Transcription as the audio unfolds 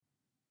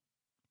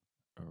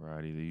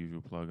Alrighty, the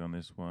usual plug on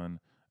this one.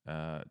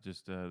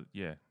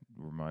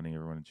 Reminding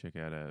everyone to check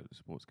out our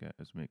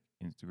Sportsgasmic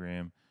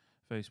Instagram,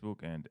 Facebook,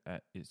 and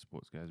at It's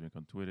Sportsgasmic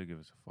on Twitter. Give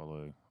us a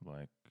follow,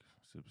 like,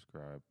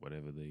 subscribe,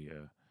 whatever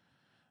the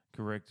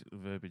correct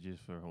verbiage is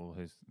for all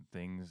his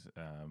things.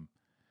 Our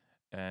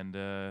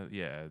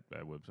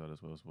website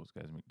as well,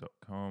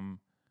 sportsgasmic.com.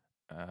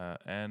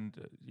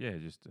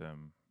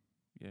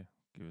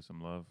 Give us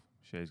some love.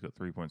 Shay's got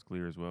 3 points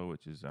clear as well,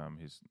 which is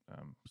his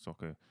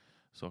soccer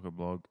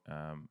blog.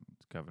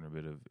 It's covering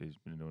he's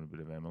been doing a bit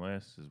of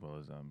MLS as well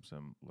as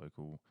some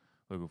local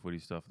footy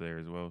stuff there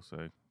as well.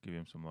 So give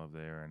him some love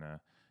there. And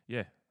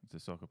it's a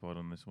soccer pod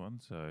on this one.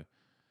 So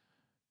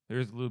there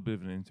is a little bit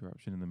of an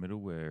interruption in the middle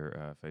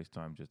where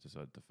FaceTime just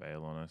decided to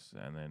fail on us,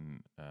 and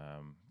then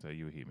so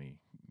you hear me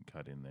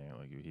cut in there,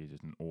 like you hear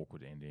just an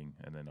awkward ending,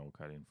 and then I'll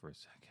cut in for a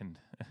second,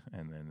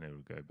 and then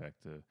it'll go back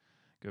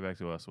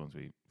to us once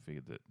we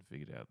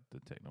figured out the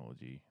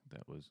technology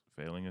that was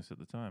failing us at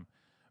the time.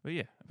 But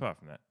yeah, apart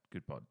from that,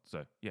 good pod.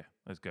 So yeah,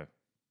 let's go.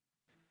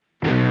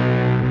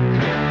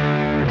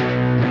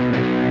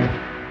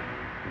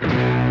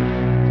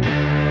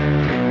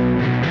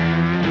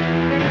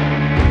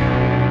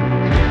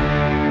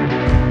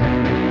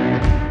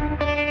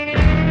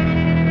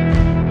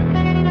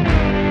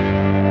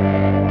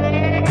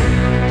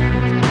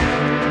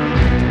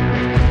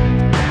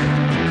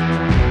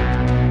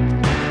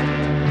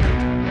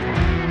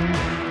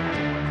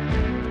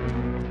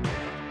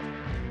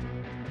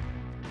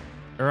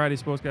 Alrighty,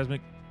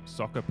 Sportsgasmic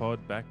Soccer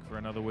Pod back for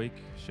another week.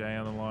 Shay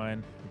on the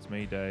line. It's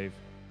me, Dave,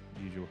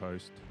 usual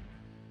host.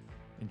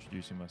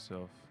 Introducing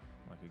myself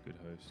like a good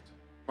host.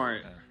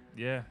 Smart.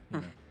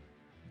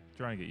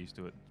 Trying to get used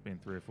to it. It's been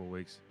 3 or 4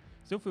 weeks.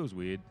 Still feels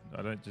weird.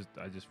 I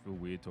just feel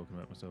weird talking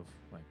about myself.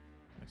 Like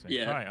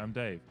saying, hi, I'm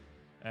Dave.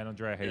 And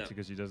Andrea hates it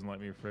because she doesn't like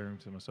me referring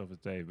to myself as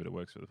Dave, but it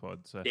works for the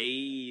pod. So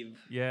Dave.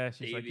 Yeah,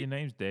 she's like, your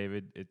name's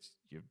David. It's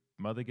your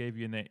mother gave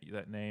you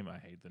that name. I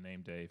hate the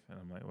name Dave. And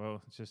I'm like,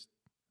 well, it's just...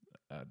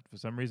 for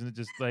some reason, it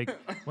just like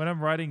when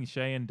I'm writing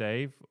Shay and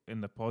Dave in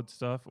the pod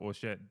stuff, or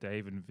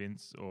Dave and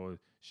Vince, or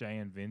Shay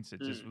and Vince, it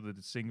just with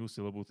the single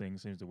syllable thing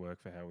seems to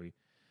work for how we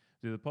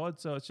do the pod.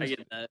 So it's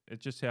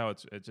just how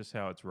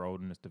it's rolled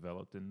and it's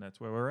developed, and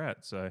that's where we're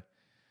at. So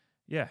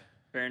yeah,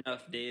 fair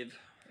enough, Dave.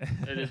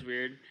 That is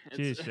weird.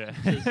 Cheers, Shay.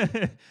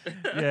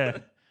 Yeah,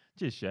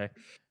 cheers, Shay.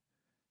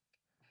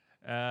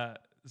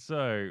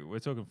 So we're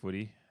talking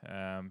footy.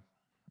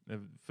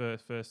 The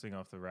first thing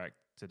off the rack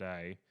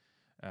today.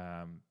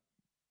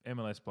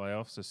 MLS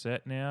playoffs are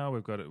set now.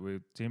 We've got it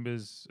with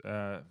Timbers.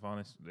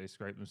 Finally, they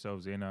scraped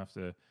themselves in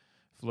after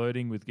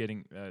flirting with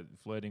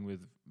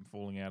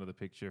falling out of the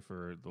picture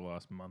for the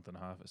last month and a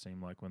half. It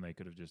seemed like when they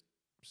could have just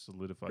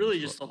solidified.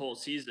 Really, just the whole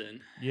season.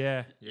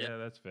 Yeah,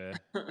 that's fair.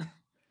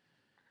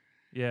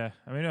 Yeah,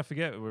 I mean, I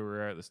forget where we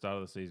were at the start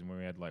of the season when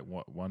we had like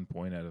 1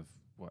 point out of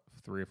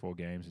 3 or 4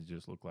 games. It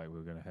just looked like we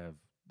were going to have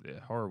a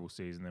horrible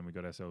season. Then we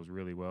got ourselves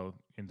really well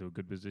into a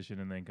good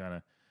position, and then kind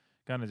of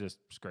just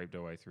scraped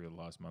our way through the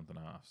last month and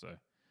a half. So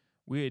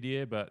weird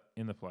year, but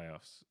in the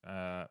playoffs.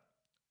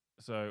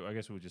 So I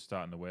guess we'll just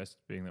start in the West,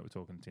 being that we're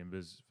talking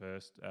Timbers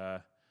first.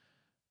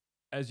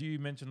 As you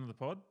mentioned on the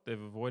pod,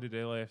 they've avoided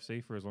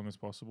LAFC for as long as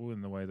possible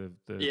in the way the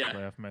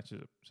playoff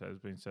matches has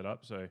been set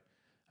up. So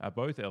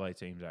both LA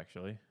teams,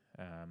 actually.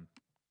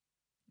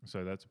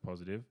 So that's a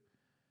positive.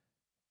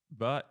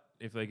 But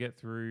if they get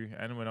through,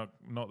 and we're not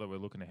that we're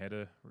looking ahead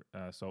of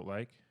Salt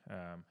Lake,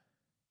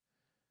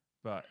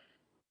 but...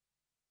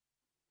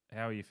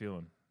 How are you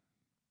feeling?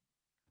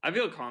 I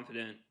feel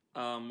confident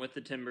with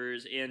the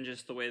Timbers and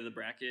just the way the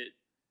bracket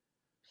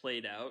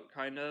played out,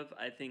 kind of.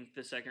 I think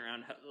the second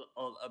round had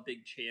a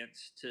big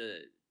chance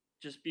to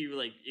just be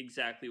like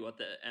exactly what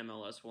the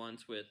MLS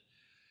wants, with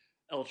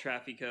El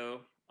Trafico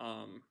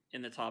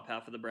in the top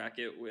half of the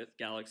bracket, with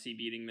Galaxy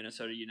beating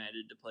Minnesota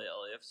United to play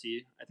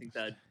LAFC. I think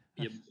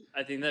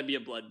that'd be a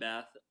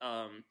bloodbath.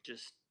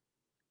 Just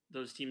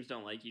those teams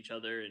don't like each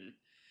other, and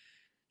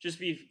just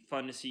be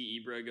fun to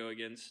see Ibra go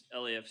against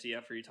LAFC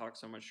after he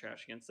talks so much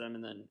trash against them.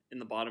 And then in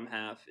the bottom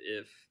half,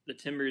 if the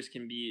Timbers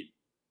can beat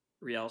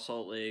Real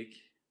Salt Lake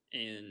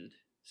and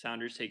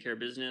Sounders take care of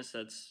business,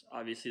 that's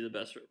obviously the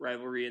best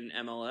rivalry in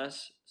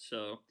MLS.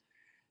 So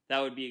that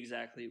would be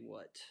exactly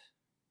what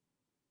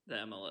the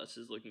MLS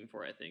is looking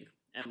for, I think.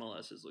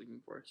 MLS is looking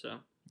for. So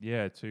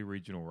yeah, 2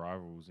 regional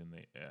rivals in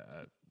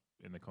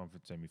the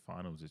conference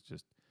semifinals. It's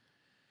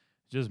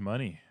just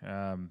money,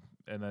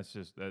 and that's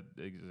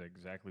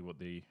exactly what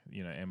the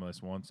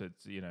MLS wants.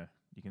 It's you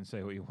can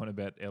say what you want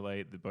about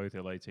LA. Both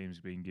LA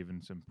teams being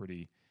given some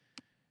pretty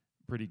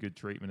good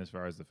treatment as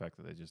far as the fact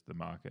that they're just the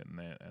market and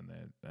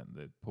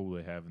the pool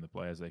they have and the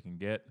players they can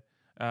get.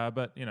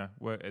 But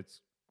it's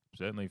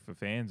certainly for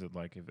fans that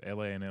like if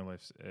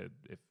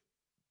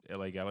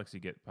LA Galaxy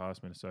get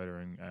past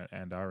Minnesota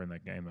and are in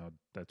that game,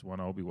 that's one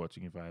I'll be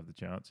watching if I have the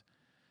chance.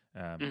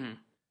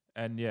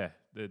 And yeah,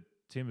 the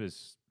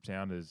Timbers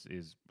Sounders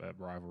is a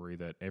rivalry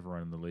that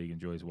everyone in the league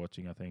enjoys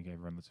watching. I think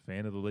everyone that's a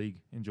fan of the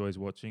league enjoys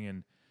watching,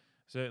 and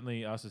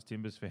certainly us as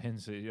Timbers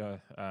fans,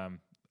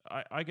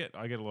 I get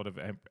a lot of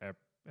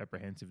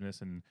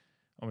apprehensiveness and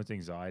almost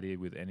anxiety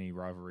with any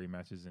rivalry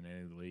matches in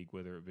any league,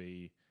 whether it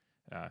be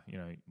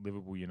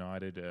Liverpool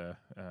United,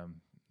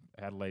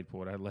 Adelaide,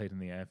 Port Adelaide in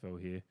the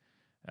AFL here.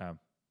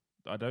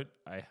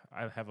 I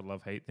have a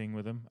love-hate thing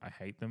with them. I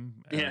hate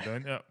them. And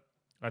Yeah.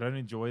 I don't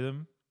enjoy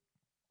them.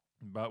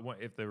 But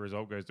if the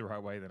result goes the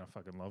right way, then I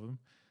fucking love them.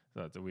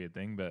 So that's a weird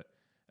thing, but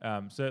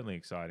certainly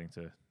exciting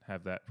to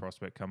have that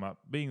prospect come up.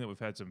 Being that we've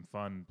had some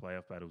fun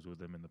playoff battles with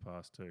them in the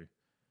past too.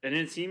 And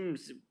it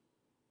seems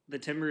the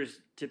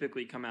Timbers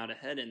typically come out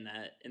ahead in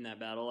that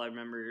battle. I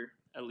remember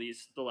at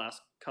least the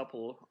last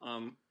couple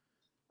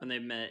when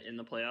they've met in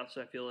the playoffs.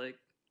 I feel like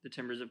the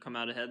Timbers have come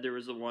out ahead. There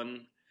was the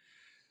one,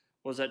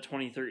 was that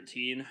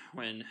 2013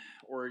 when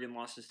Oregon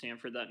lost to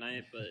Stanford that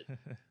night,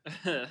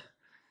 but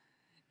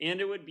and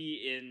it would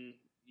be in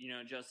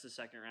just the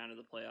second round of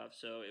the playoffs,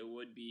 so it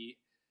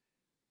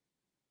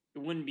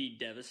wouldn't be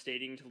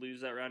devastating to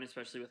lose that round,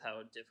 especially with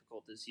how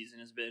difficult this season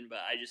has been. But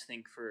I just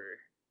think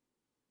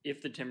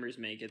if the Timbers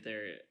make it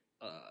there,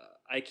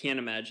 I can't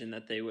imagine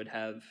that they would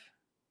have.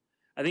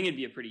 I think it'd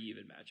be a pretty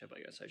even matchup,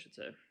 I guess I should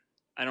say.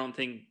 I don't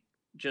think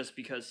just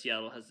because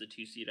Seattle has the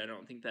 2 seed, I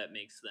don't think that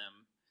makes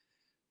them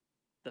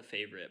the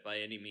favorite by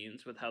any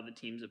means with how the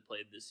teams have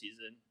played this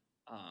season.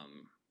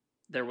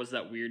 There was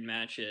that weird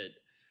match at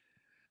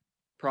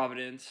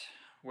Providence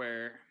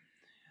where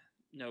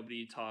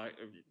nobody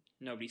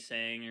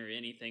sang or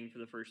anything for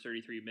the first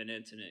 33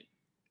 minutes, and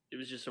it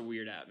was just a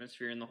weird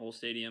atmosphere in the whole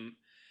stadium.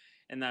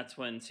 And that's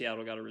when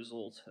Seattle got a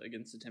result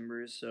against the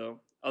Timbers. So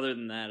other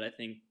than that, I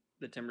think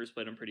the Timbers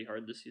played them pretty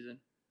hard this season.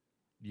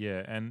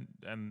 Yeah, and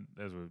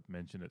as we've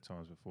mentioned at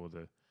times before,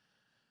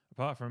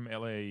 apart from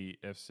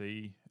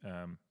LAFC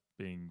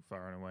being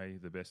far and away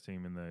the best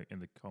team in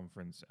the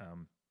conference,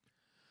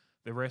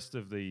 the rest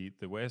of the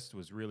West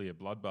was really a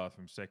bloodbath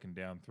from second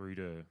down through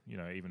to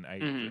even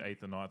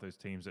eighth or ninth. Those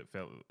teams that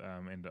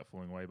ended up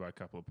falling away by a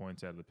couple of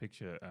points out of the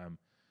picture.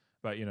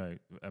 But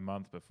a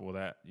month before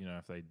that,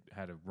 if they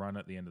had a run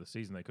at the end of the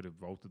season, they could have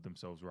vaulted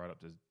themselves right up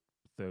to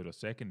third or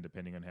second,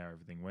 depending on how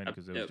everything went,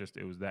 because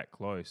it was that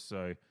close.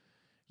 So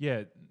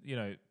yeah,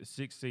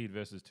 6 seed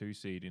versus 2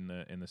 seed in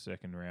the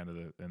second round of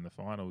the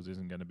finals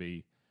isn't going to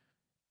be.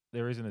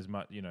 There isn't as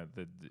much,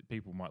 the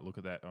people might look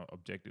at that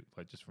objective,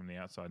 like just from the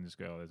outside and just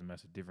go, oh, there's a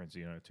massive difference,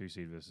 2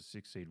 seed versus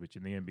 6 seed, which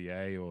in the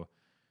NBA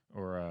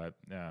or I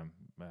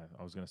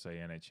was going to say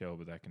NHL,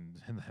 but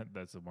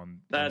that's the one.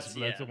 That's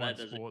the one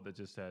sport that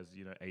just has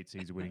 8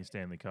 seeds winning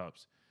Stanley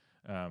Cups.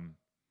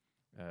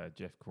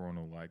 Jeff Corn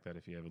will like that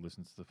if he ever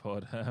listens to the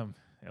pod.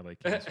 LA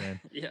Kings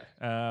fan.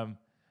 Yeah.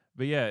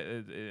 But yeah,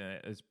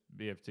 it's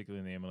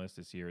particularly in the MLS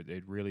this year,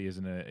 it really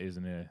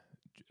isn't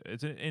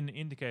it's an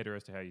indicator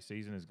as to how your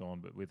season has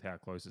gone, but with how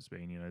close it's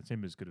been,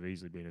 Timbers could have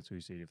easily been a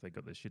 2 seed if they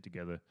got their shit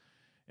together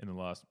in the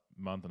last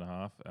month and a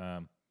half.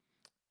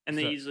 And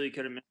they easily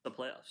could have missed the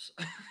playoffs.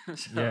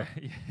 Yeah.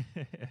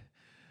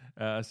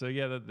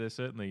 They're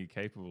certainly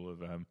capable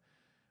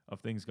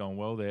of things going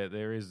well.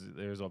 There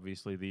is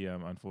obviously the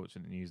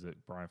unfortunate news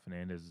that Brian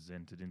Fernandez has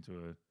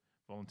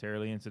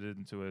voluntarily entered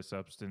into a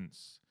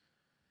substance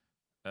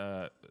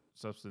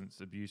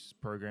abuse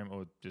program,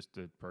 or just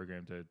a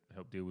program to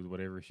help deal with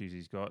whatever issues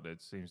he's got.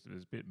 It seems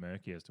it's a bit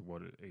murky as to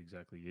what it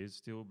exactly is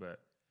still, but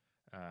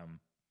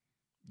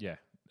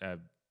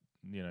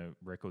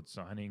record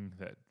signing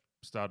that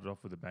started off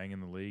with a bang in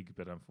the league,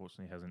 but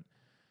unfortunately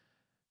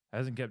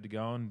hasn't kept it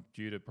going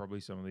due to probably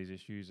some of these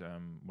issues,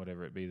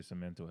 whatever it be,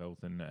 some mental health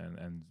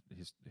and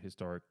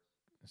historic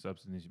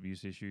substance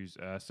abuse issues.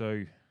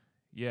 So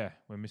yeah,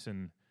 we're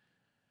missing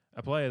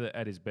a player that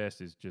at his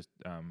best is just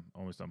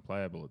almost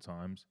unplayable at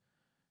times.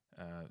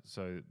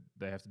 So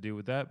they have to deal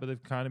with that, but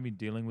they've kind of been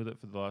dealing with it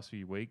for the last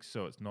few weeks.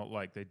 So it's not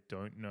like they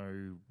don't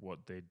know what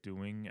they're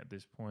doing at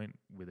this point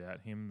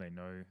without him. They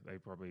know, they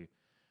probably,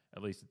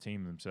 at least the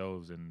team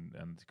themselves and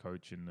the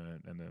coach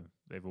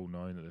they've all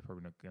known that they're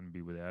probably not going to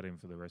be without him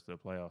for the rest of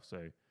the playoffs.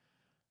 So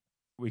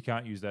we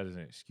can't use that as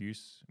an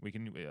excuse. We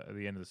can, at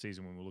the end of the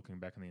season, when we're looking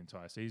back on the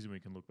entire season, we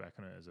can look back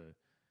on it as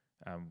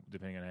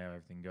depending on how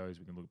everything goes,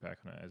 we can look back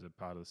on it as a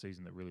part of the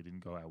season that really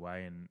didn't go our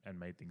way and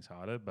made things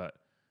harder. But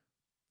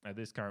at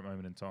this current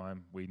moment in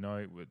time, we've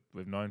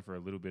known for a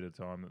little bit of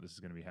time that this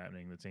is going to be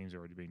happening. The team's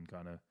already been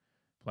kind of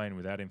playing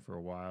without him for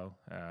a while.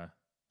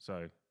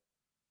 So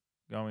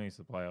going into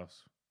the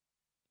playoffs,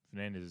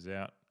 Fernandez is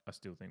out. I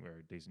still think we're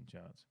a decent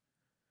chance.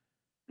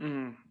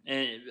 And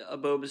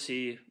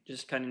Abobasi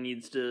just kind of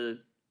needs to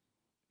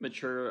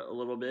mature a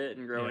little bit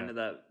and grow into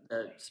that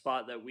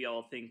spot that we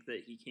all think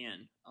that he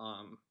can.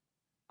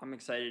 I'm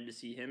excited to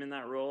see him in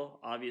that role.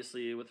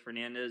 Obviously, with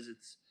Fernandez,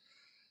 it's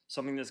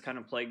something that's kind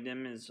of plagued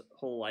him his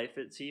whole life,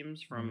 it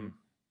seems, from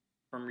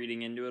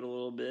reading into it a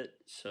little bit.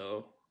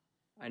 So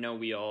I know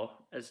we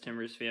all, as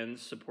Timbers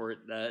fans, support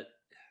that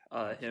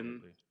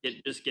him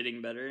just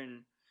getting better,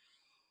 and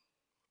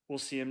we'll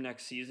see him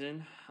next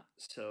season.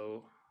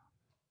 So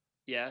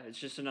yeah, it's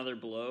just another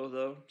blow,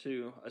 though,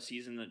 to a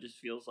season that just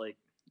feels like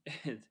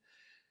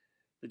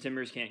the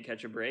Timbers can't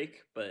catch a break,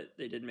 but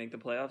they did make the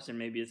playoffs, and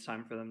maybe it's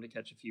time for them to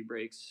catch a few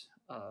breaks.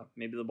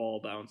 Maybe the ball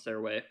will bounce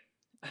their way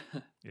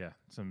Yeah,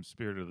 some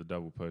spirit of the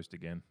double post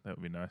again. That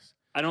would be nice.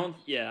 I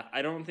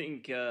don't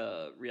think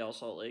Real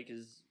Salt Lake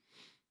is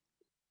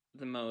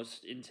the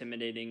most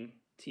intimidating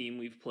team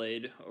we've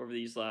played over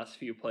these last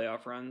few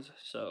playoff runs.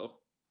 So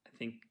I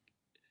think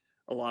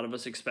a lot of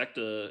us expect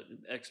a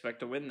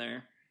win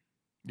there.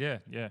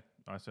 Yeah,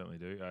 I certainly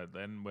do.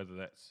 Then whether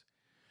that's,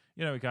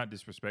 we can't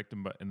disrespect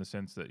them, but in the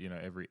sense that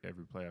every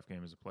playoff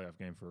game is a playoff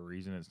game for a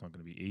reason. It's not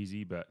going to be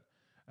easy, but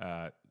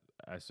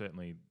I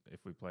certainly,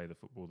 if we play the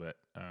football that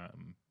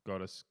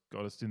got us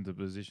into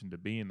position to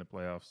be in the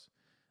playoffs,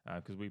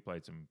 because we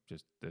played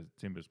the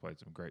Timbers played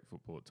some great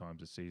football at times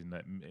this season.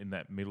 That in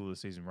that middle of the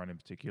season run in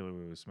particular,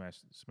 we were smash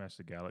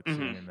the Galaxy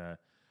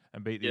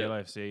and beat the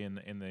LAFC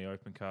in the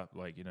Open Cup.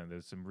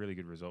 There's some really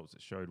good results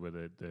that showed where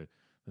the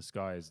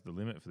sky is the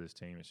limit for this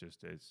team. It's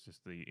just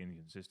the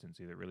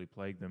inconsistency that really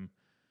plagued them.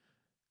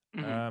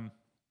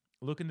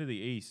 Look into the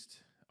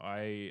East.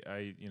 I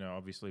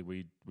obviously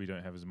we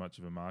don't have as much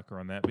of a marker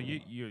on that, but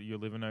you're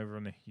living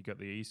over you got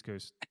the East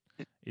Coast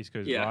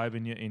vibe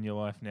in your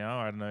life now.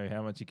 I don't know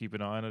how much you keep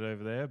an eye on it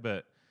over there,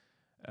 but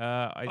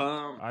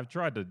I've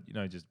tried to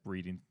just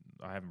read in.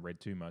 I haven't read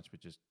too much,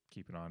 but just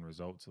keep an eye on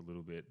results a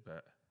little bit.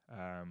 But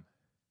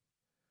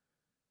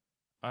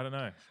I don't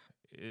know.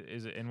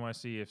 Is it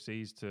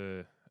NYCFC's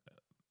to?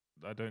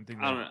 I don't think.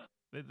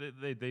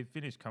 They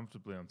finished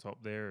comfortably on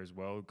top there as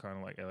well, kind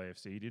of like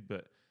LAFC did.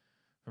 But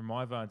from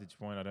my vantage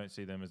point, I don't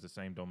see them as the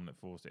same dominant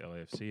force that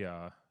LAFC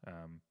are.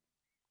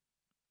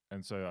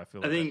 And so I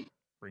feel that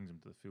brings them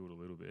to the field a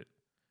little bit.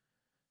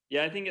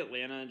 Yeah, I think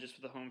Atlanta, just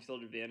with the home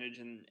field advantage,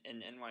 and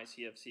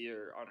NYCFC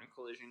are on a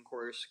collision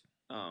course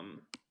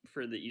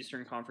for the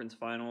Eastern Conference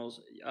Finals.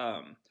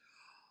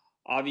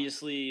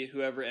 Obviously,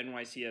 whoever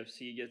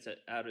NYCFC gets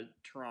out of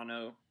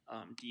Toronto,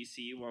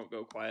 DC won't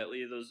go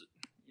quietly.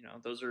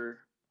 Those are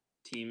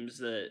teams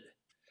that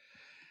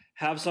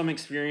have some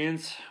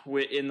experience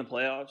in the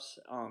playoffs.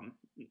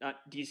 Not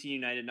DC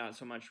United, not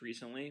so much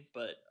recently,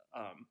 but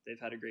they've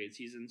had a great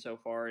season so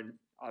far, and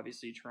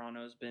obviously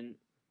Toronto's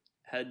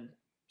had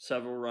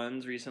several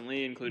runs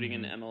recently, including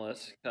an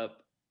MLS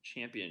Cup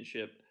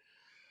championship.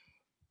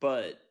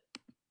 But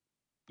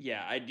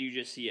yeah, I do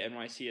just see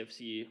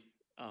NYCFC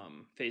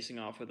facing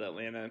off with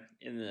Atlanta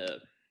in the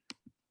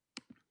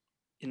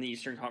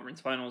Eastern Conference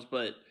Finals,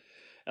 but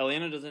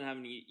Atlanta doesn't have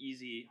an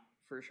easy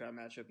first round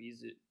matchup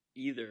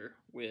either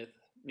with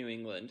New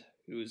England,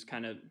 who's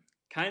kind of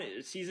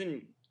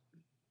season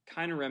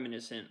kind of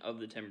reminiscent of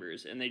the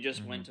Timbers, and they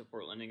just went to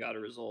Portland and got a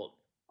result,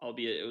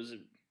 albeit it was a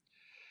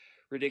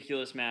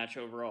ridiculous match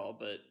overall.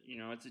 But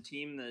it's a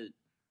team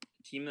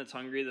that's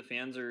hungry. The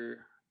fans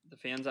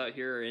out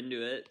here are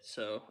into it,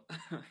 so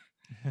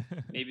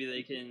maybe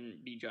they can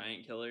be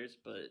giant killers.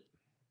 But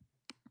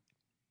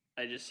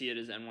I just see it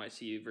as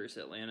NYC versus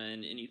Atlanta,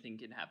 and anything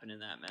can happen in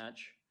that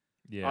match.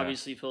 Yeah.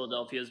 Obviously,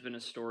 Philadelphia has been a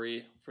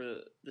story for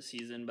the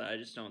season, but I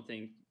just don't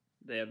think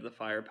they have the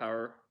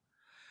firepower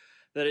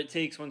that it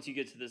takes once you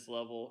get to this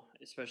level,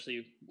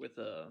 especially with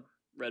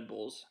Red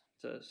Bulls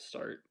to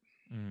start.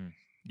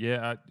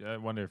 Yeah, I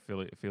wonder if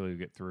Philly will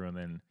get through, and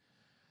then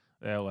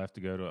they'll have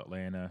to go to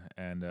Atlanta,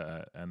 and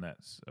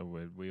that's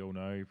we all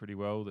know pretty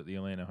well that the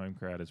Atlanta home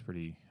crowd is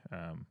pretty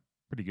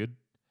good.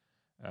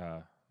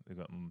 They've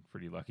gotten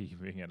pretty lucky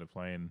being able to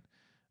play in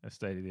a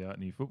state-of-the-art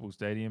new football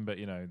stadium, but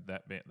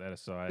that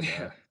aside,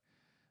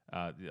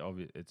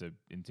 it's a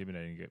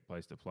intimidating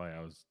place to play.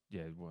 I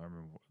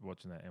remember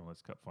watching that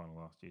MLS Cup final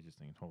last year, just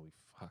thinking, "Holy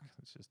fuck,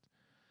 it's just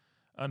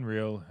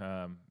unreal."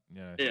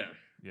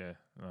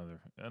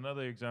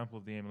 Another example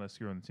of the MLS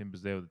screw on the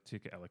Timbers there with the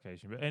ticket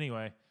allocation. But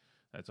anyway,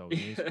 that's old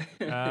news.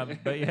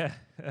 But yeah,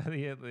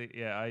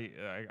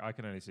 I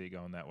can only see it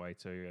going that way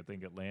too. I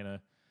think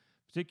Atlanta,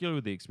 particularly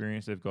with the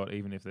experience they've got,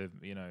 even if they've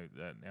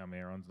now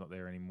Maron's not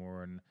there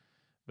anymore,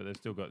 but they've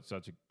still got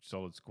such a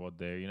solid squad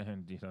there.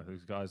 And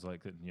there's guys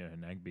like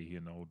Nagby,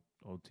 an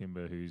old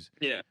Timber, who's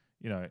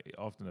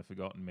often a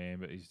forgotten man,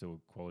 but he's still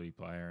a quality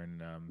player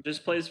and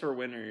just plays for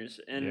winners.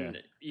 And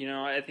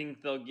I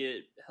think they'll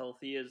get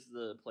healthy as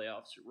the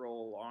playoffs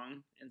roll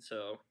along, and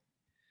so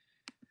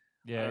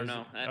I don't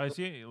know. I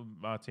see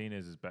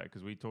Martinez is back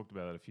because we talked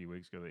about it a few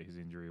weeks ago that his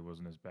injury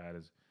wasn't as bad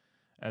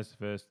as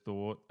first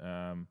thought.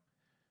 So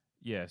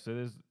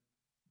there's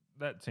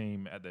that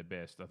team at their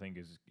best. I think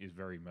is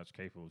very much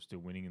capable of still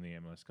winning in the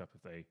MLS Cup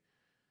if they,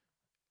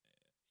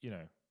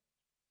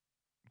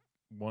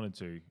 wanted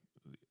to.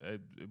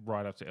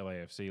 Right up to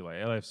LAFC. Like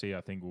LAFC,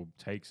 I think will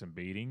take some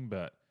beating,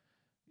 but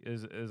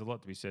there's a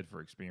lot to be said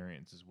for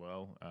experience as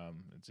well.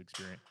 It's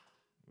experience.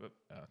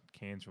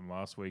 Cans from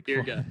last week.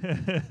 Dear God.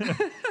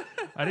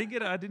 I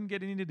didn't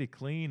get anything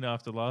clean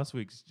after last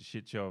week's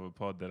shit show of a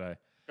pod that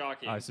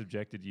I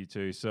subjected you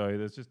to. So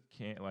there's just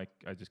I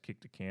just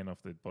kicked a can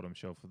off the bottom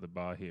shelf of the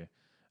bar here,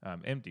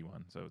 empty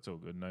one. So it's all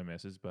good, no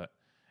messes. But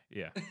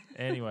yeah.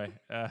 Anyway,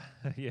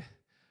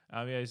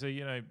 So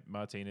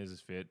Martinez is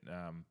fit.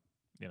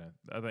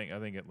 I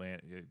think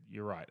Atlanta.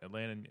 You're right.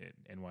 Atlanta,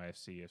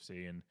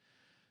 NYCFC, and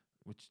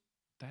which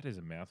that is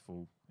a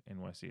mouthful.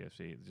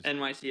 NYCFC.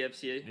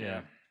 NYCFC.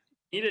 Yeah.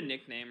 Need a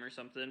nickname or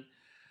something,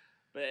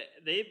 but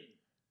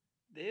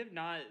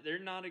They're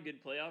not a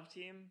good playoff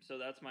team, so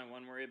that's my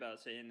one worry about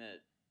saying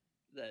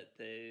that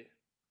they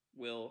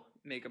will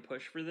make a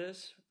push for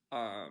this.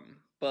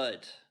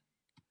 But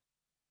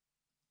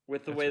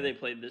with the That's way fair. they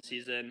played this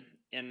season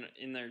and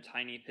in their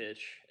tiny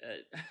pitch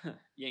at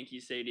Yankee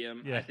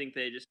Stadium, Yeah. I think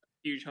they just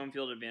huge home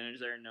field advantage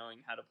there,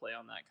 knowing how to play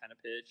on that kind of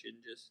pitch and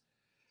just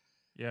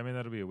Yeah, I mean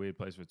that'll be a weird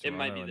place for it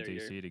might Toronto be and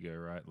their DC year. to go,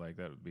 right? Like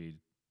that would be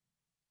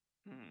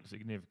Hmm.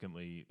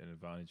 significantly an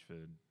advantage for.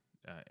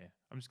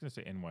 I'm just gonna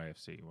say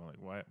NYFC. Well, like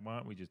why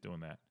aren't we just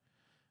doing that?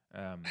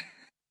 Um,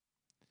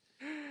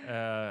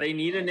 uh, They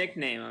need a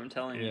nickname, I'm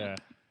telling you. yeah,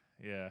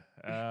 yeah,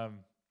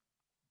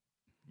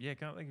 yeah.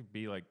 Can't they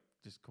be like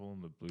just call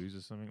them the Blues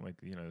or something? Like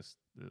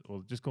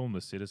or just call them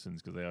the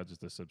Citizens because they are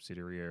just a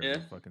subsidiary of Yeah,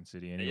 the fucking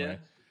city yeah. anyway.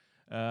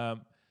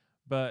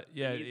 But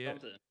They yeah, need yeah.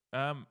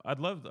 something. I'd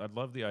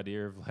love the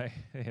idea of like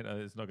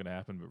it's not going to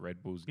happen, but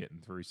Red Bulls getting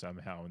through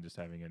somehow and just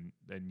having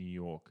a New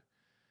York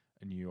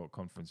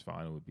conference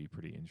final would be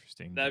pretty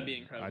interesting. That'd But be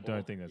incredible. I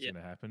don't think that's Yeah,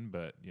 going to happen.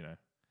 But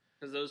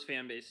because those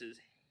fan bases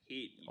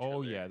hate each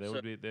oh other. yeah, there So,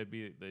 would be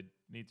there'd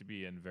need to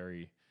be a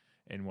very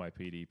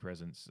NYPD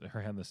presence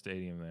around the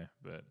stadium there.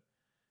 But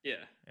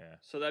yeah, yeah,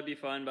 so that'd be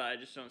fun, but I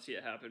just don't see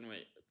it happen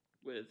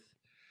with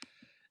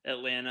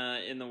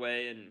Atlanta in the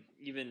way, and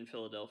even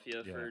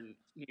Philadelphia yeah. for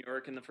New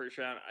York in the first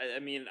round. I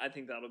mean, I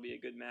think that'll be a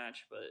good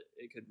match, but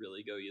it could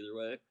really go either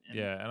way. And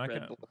Yeah, and I Red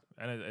can't, Bull.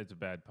 and it's a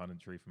bad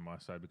punditry from my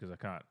side because I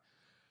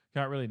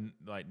can't really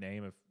like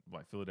name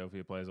like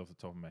Philadelphia players off the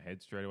top of my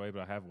head straight away.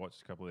 But I have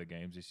watched a couple of their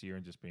games this year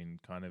and just been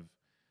kind of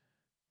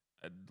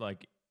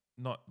like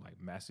not like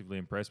massively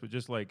impressed, but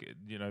just like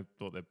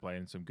thought they're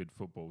playing some good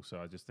football. So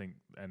I just think,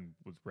 and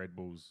with Red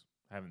Bulls,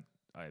 I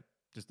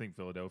just think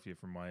Philadelphia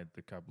from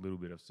the little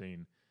bit I've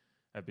seen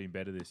have been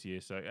better this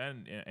year. So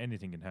and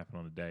anything can happen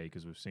on a day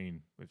because we've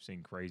seen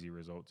crazy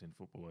results in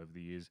football over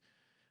the years.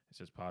 It's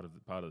just part of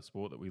the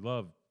sport that we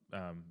love,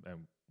 and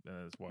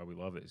that's why we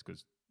love it. Is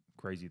because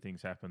crazy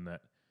things happen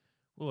that.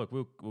 Well, look,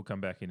 we'll come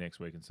back here next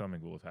week, and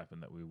something will have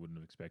happened that we wouldn't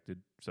have expected.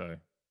 So,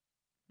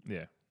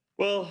 yeah.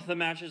 Well, the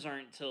matches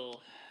aren't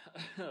till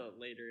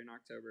later in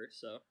October,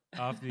 so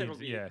After it'll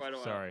be quite a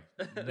while. sorry.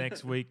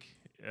 Next week.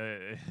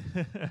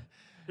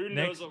 Who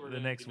knows what we're going to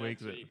do next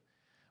week?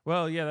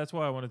 Well, yeah, that's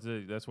why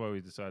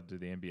we decided to do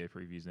the NBA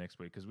previews next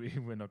week because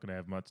we're not going to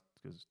have much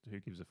because who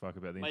gives a fuck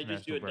about the Might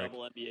just do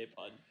international a break? double NBA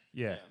pod.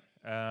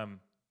 Yeah.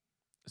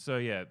 So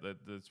yeah,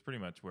 that's pretty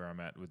much where I'm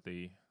at with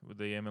the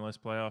MLS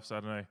playoffs. I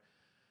don't know.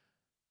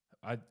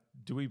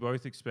 Do we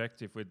both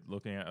expect, if we're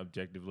looking at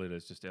objectively,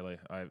 there's just LA?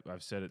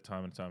 I've said it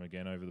time and time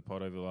again over the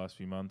pod over the last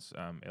few months.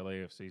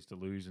 LAFC's to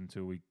lose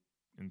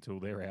until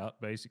they're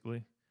out,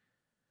 basically.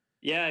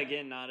 Yeah,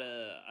 again,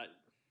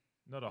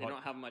 they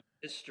don't have much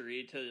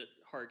history to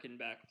harken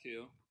back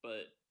to,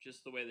 but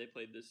just the way they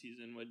played this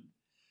season would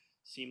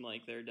seem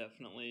like they're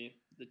definitely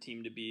the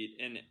team to beat.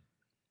 And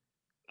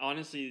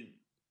honestly,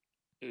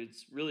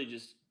 it's really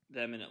just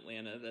them in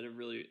Atlanta that have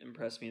really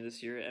impressed me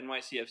this year.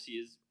 NYCFC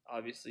has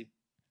obviously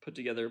put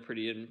together a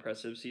pretty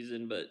impressive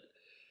season, but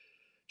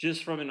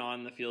just from an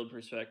on-the-field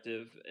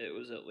perspective, it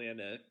was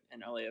Atlanta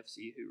and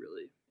LAFC who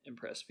really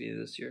impressed me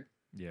this year.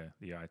 Yeah,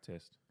 the eye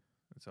test.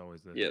 It's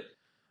always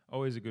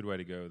always a good way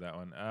to go with that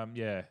one.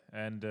 Yeah,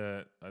 and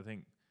I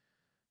think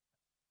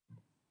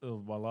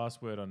my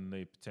last word on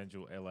the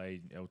potential LA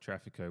El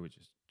Trafico, which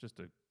is just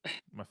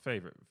my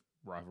favorite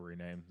rivalry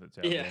name that's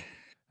out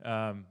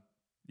there.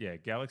 Yeah,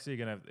 Galaxy are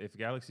gonna if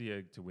Galaxy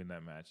are to win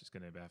that match, it's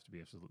gonna have to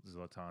be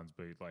Zlatan's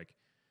boot. Like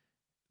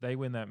they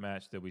win that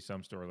match, there'll be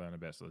some storyline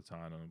about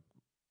Zlatan.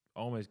 I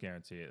almost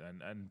guarantee it.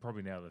 And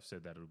probably now they've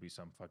said that it'll be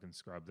some fucking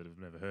scrub that I've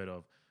never heard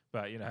of.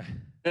 But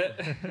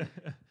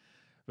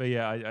but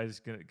yeah, I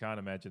just can't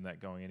imagine that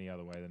going any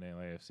other way than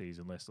LAFC's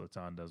unless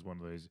Zlatan does one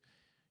of those,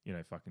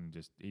 fucking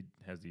just he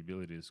has the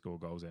ability to score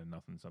goals out of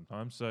nothing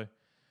sometimes. So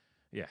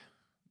yeah,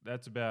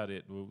 that's about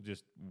it. We'll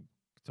just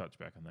touch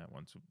back on that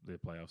once the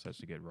playoffs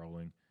actually get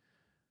rolling.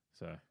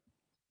 So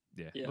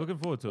yeah. Looking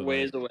forward to it.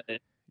 Ways away.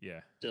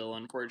 Yeah. Still,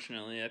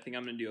 unfortunately, I think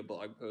I'm going to do a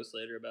blog post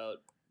later about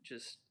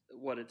just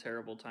what a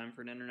terrible time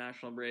for an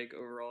international break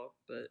overall.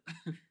 But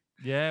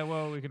yeah,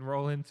 well, we can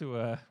roll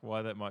into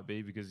why that might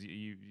be because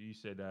you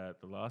said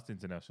the last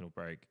international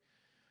break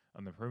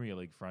on the Premier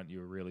League front, you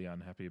were really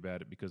unhappy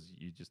about it because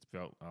you just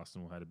felt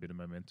Arsenal had a bit of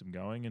momentum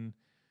going, and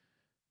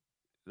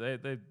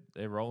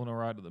they're rolling all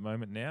right at the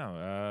moment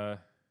now.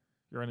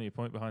 You're only a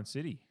point behind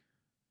City.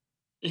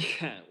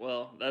 Yeah,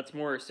 well, that's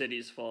more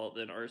City's fault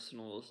than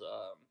Arsenal's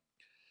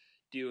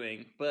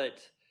doing. But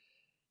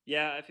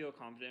yeah, I feel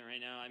confident right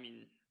now. I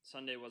mean,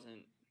 Sunday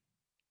wasn't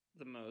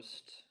the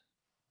most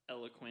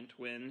eloquent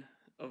win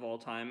of all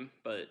time,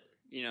 but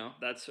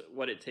that's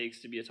what it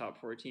takes to be a top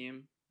 4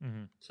 team.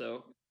 Mm-hmm.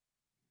 So,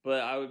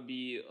 but I would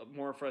be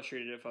more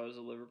frustrated if I was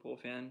a Liverpool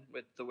fan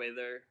with the way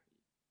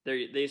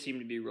they seem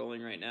to be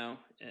rolling right now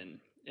in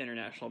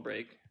international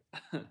break.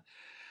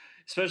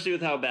 Especially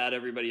with how bad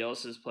everybody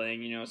else is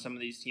playing, some of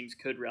these teams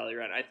could rally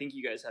around. I think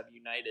you guys have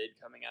United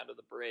coming out of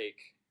the break.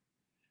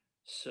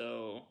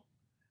 So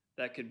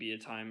that could be a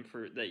time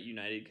for that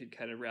United could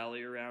kind of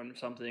rally around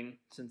something,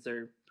 since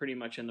they're pretty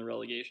much in the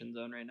relegation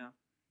zone right now.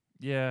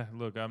 Yeah,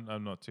 look,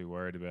 I'm not too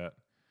worried about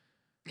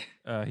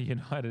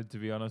United, to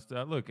be honest.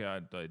 Look,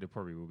 it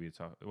probably will be a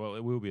tough. Well,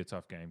 it will be a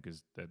tough game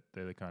because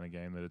they're the kind of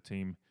game that a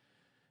team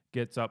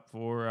gets up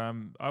for.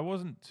 I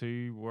wasn't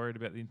too worried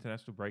about the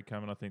international break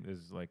coming. I think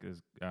there's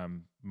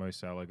Mo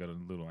Salah got a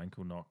little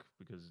ankle knock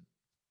because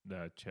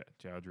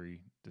Chowdhury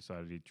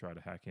decided he'd try to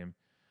hack him.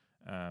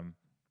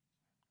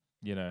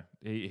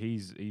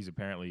 He's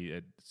apparently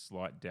a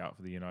slight doubt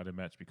for the United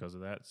match because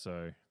of that.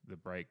 So the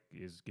break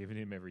is giving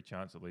him every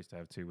chance at least to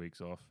have 2 weeks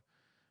off,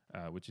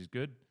 which is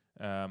good.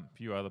 A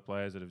few other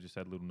players that have just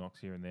had little knocks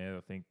here and there.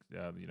 I think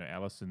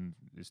Alisson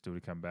is still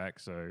to come back,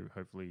 so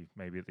hopefully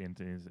maybe at the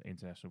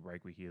international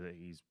break we hear that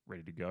he's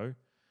ready to go.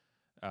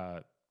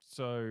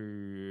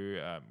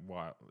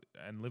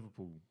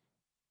 Liverpool,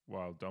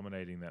 while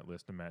dominating that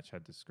Leicester match,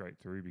 had to scrape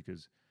through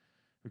because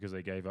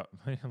they gave up.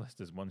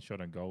 Leicester's one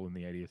shot on goal in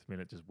the 80th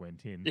minute just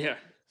went in. Yeah.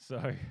 So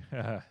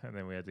and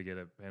then we had to get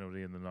a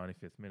penalty in the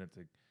 95th minute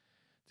to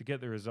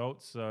get the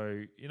results.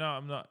 So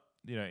I'm not.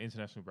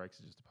 International breaks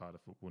are just a part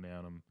of football now,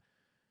 and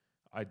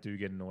I do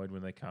get annoyed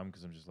when they come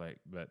because I'm just like,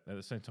 but at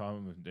the same time,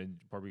 I'm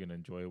probably going to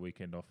enjoy a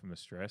weekend off from the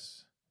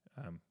stress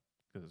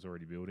because it's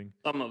already building.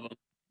 Some of them.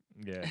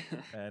 Yeah,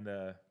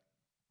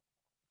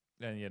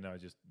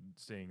 just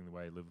seeing the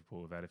way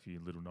Liverpool have had a few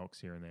little knocks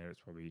here and there,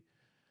 it's probably a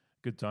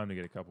good time to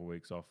get a couple of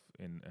weeks off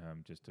and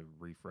just to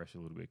refresh a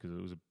little bit because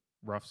it was a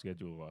rough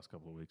schedule the last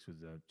couple of weeks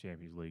with the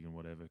Champions League and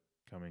whatever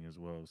coming as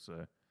well.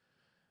 So,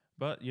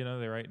 but they're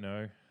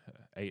 8-0,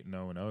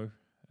 8-0-0.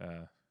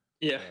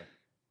 Yeah. So,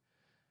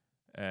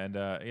 and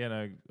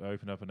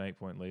open up an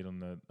 8-point lead on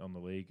the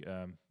league.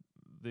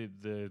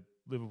 The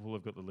Liverpool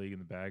have got the league in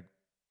the bag.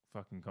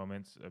 Fucking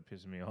comments are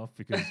pissing me off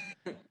because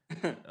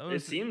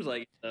it seems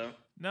like it, though.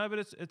 No, but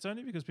it's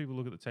only because people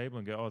look at the table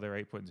and go, "Oh, they're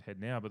 8 points ahead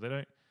now," but they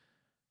don't.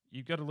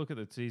 You've got to look at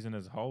the season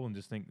as a whole and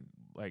just think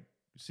like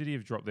City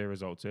have dropped their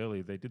results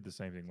early. They did the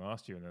same thing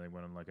last year, and then they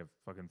went on like a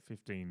fucking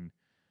 15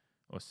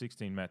 or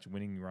 16 match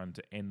winning run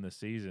to end the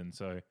season.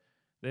 So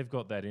they've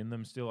got that in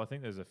them still. I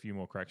think there's a few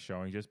more cracks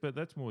showing, but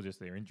that's more just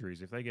their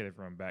injuries. If they get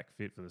everyone back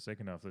fit for the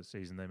second half of the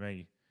season, they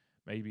may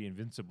be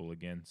invincible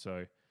again.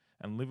 So,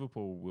 and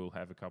Liverpool will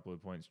have a couple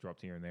of points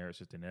dropped here and there. It's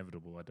just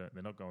inevitable.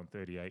 They're not going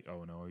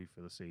 38-0-0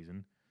 for the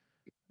season.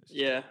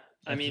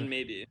 I mean,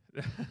 maybe.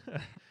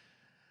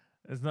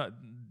 It's not,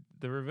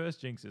 the reverse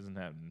jinx isn't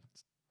happening.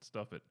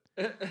 Stop it.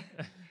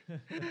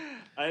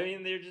 I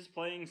mean, they're just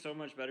playing so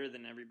much better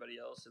than everybody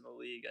else in the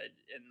league.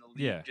 And the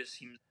league just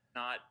seems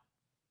not.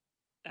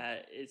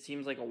 It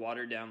seems like a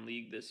watered down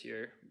league this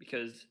year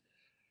because,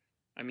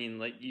 I mean,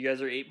 like you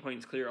guys are 8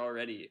 points clear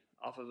already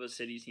off of a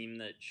City team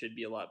that should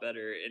be a lot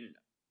better, and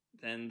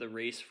then the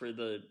race for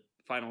the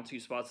final 2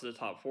 spots of the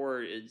top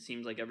 4, it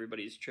seems like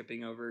everybody's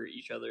tripping over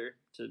each other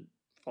to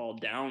fall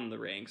down the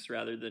ranks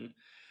rather than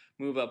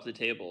move up the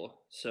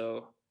table.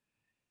 So,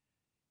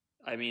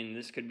 I mean,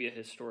 this could be a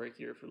historic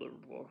year for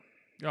Liverpool.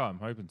 Oh, I'm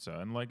hoping so.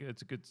 And like,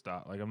 it's a good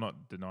start. Like, I'm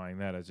not denying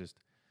that.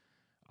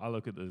 I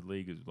look at the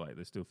league as like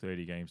there's still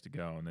 30 games to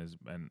go, and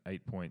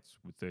 8 points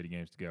with 30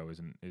 games to go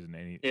isn't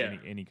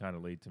any kind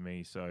of lead to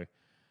me. So,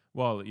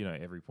 while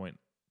every point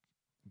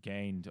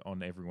gained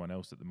on everyone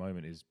else at the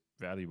moment is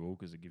valuable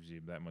because it gives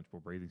you that much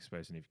more breathing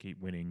space, and if you keep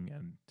winning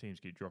and teams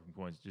keep dropping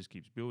points, it just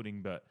keeps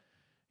building. But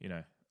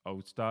I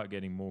would start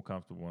getting more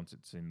comfortable once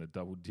it's in the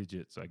double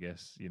digits. I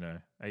guess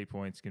 8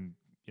 points can.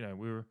 We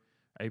were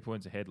 8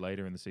 points ahead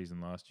later in the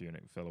season last year, and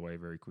it fell away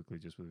very quickly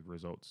just with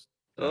results.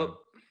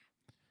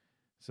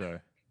 So,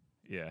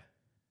 yeah.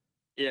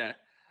 It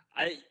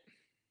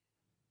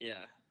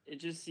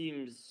just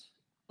seems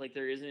like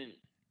there isn't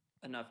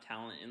enough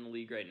talent in the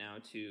league right now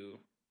to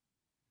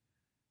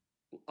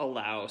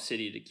allow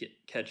City to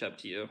catch up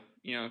to you.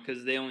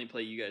 Because they only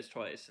play you guys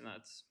twice, and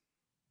that's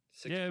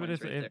 6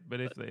 points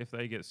if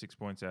they get 6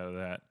 points out of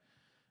that,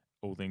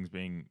 all things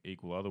being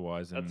equal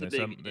otherwise, and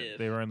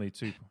they're only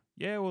 2.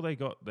 Yeah, well, they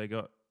got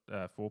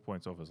 4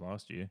 points off us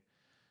last year.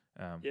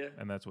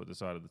 And that's what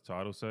decided the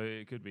title. So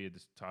it could be a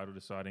title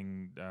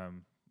deciding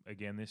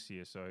again this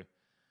year. So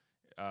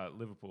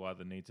Liverpool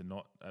either need to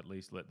not at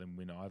least let them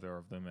win either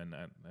of them,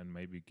 and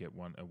maybe get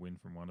a win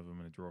from one of them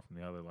and a draw from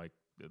the other. Like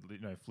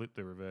flip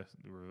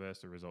reverse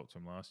the results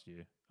from last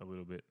year a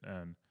little bit,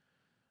 and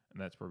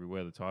that's probably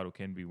where the title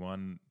can be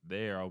won.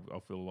 There,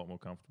 I'll feel a lot more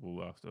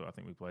comfortable after I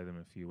think we play them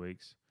in a few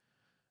weeks.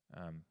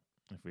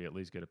 If we at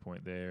least get a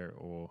point there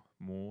or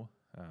more,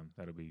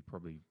 that'll be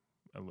probably.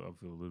 I'll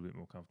feel a little bit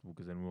more comfortable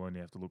because then we'll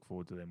only have to look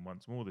forward to them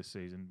once more this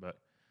season. But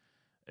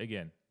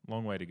again,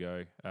 long way to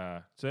go.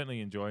 Certainly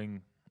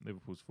enjoying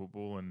Liverpool's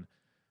football and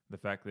the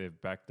fact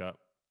they've backed up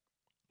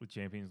the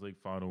Champions League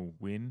final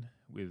win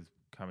with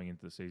coming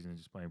into the season and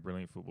just playing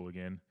brilliant football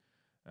again.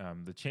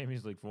 The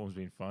Champions League form's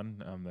been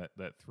fun.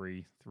 That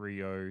 3-0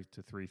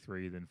 to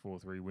 3-3 then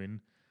 4-3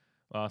 win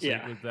last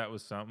week, that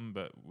was something.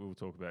 But we'll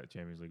talk about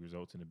Champions League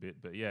results in a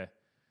bit. But yeah.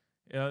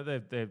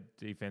 Their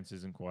defense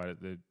isn't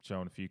quite. They're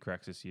showing a few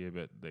cracks this year,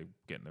 but they're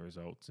getting the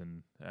results.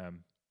 And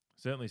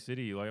certainly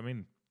City,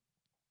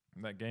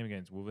 that game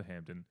against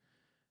Wolverhampton,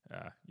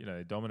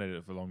 they dominated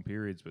it for long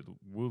periods, but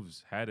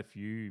Wolves had a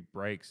few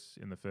breaks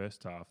in the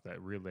first half that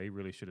they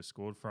really should have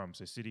scored from.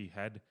 So City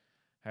had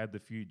the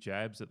few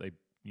jabs that they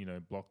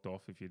blocked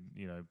off. If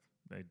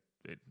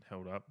it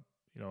held up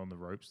on the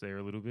ropes there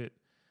a little bit,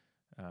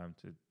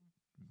 to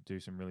do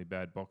some really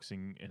bad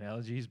boxing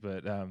analogies,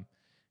 but the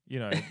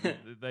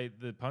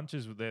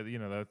punches were there.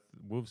 The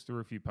Wolves threw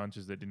a few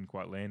punches that didn't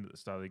quite land at the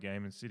start of the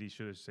game, and City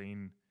should have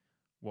seen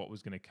what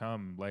was going to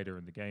come later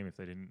in the game if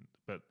they didn't.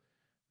 But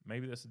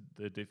maybe that's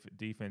the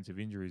defensive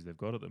injuries they've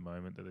got at the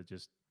moment, that are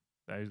just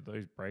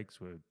those breaks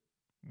were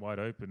wide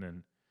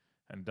open,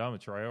 and Dama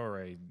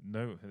Traore,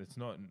 no, it's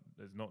not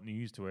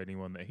news to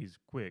anyone that he's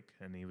quick,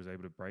 and he was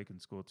able to break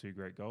and score 2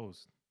 great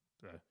goals.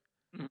 So.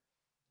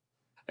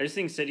 I just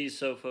think City's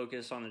so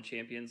focused on the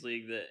Champions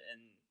League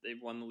and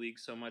they've won the league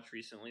so much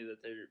recently that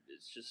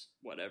it's just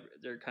whatever.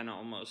 They're kind of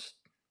almost.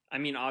 I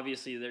mean,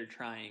 obviously they're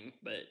trying,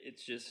 but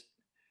it's just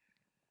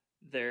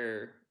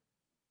their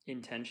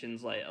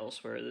intentions lie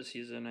elsewhere this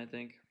season, I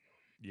think.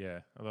 Yeah,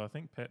 although I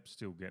think Pep's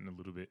still getting a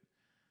little bit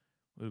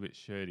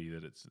shirty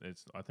that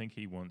it's. I think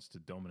he wants to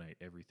dominate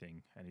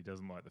everything, and he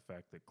doesn't like the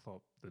fact that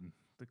Klopp. I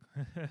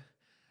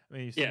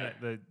mean, you've seen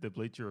that the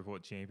Bleacher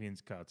Report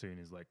Champions cartoon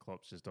is like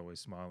Klopp's just always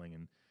smiling,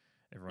 and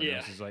everyone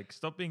else is like,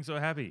 "Stop being so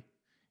happy,"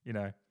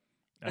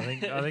 I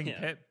think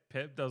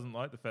Pep doesn't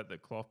like the fact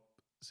that Klopp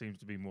seems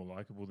to be more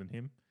likable than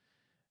him,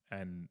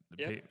 and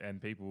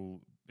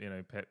people,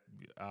 Pep,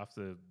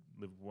 after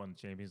Liverpool won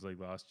the Champions League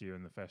last year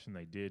in the fashion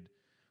they did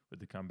with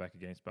the comeback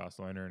against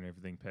Barcelona and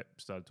everything, Pep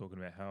started talking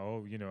about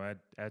how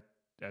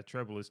our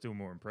treble is still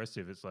more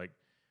impressive. It's like,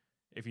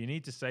 if you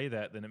need to say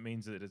that, then it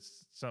means that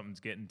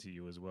something's getting to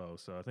you as well.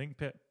 So I think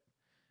Pep,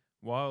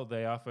 while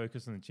they are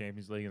focused on the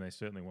Champions League and they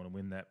certainly want to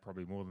win that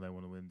probably more than they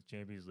want to win the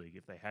Champions League,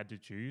 if they had to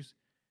choose,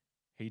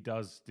 he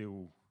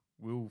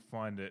will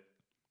find it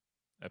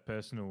a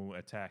personal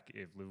attack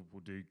if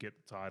Liverpool do get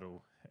the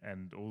title,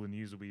 and all the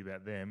news will be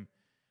about them.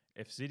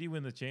 If City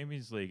win the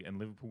Champions League and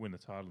Liverpool win the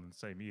title in the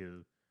same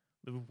year,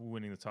 Liverpool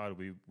winning the title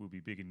will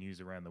be bigger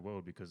news around the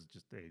world because it's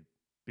just a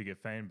bigger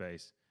fan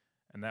base,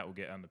 and that will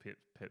get under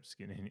Pep's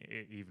skin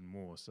even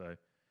more. So,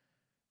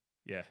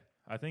 yeah,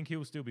 I think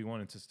he'll still be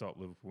wanting to stop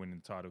Liverpool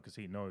winning the title because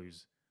he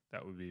knows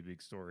that would be a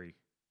big story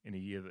in a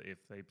year that if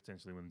they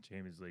potentially win the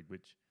Champions League,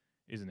 which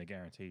isn't a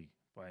guarantee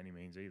by any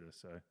means either.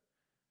 So,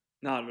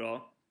 not at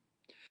all.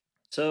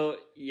 So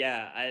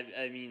yeah,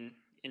 I mean,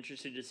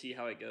 interested to see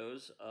how it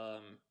goes.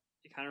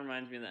 It kind of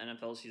reminds me of the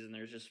NFL season.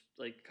 There's just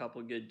like a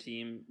couple good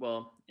teams.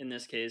 Well, in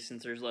this case,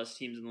 since there's less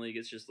teams in the league,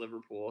 it's just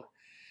Liverpool,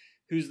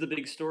 who's the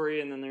big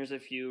story, and then there's a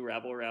few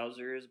rabble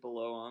rousers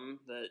below them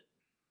that.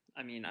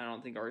 I mean, I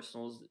don't think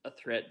Arsenal's a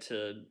threat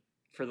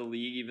for the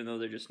league, even though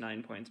they're just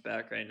 9 points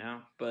back right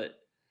now. But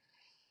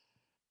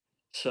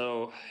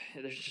so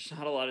there's just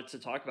not a lot to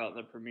talk about in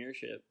the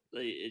Premiership.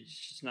 Like, it's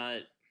just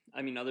not.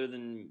 I mean, other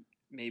than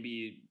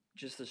maybe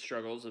just the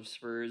struggles of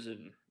Spurs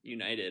and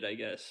United, I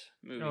guess.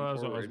 Moving forward,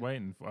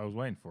 I was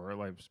waiting for it.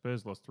 Like,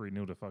 Spurs lost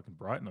 3-0 to fucking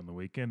Brighton on the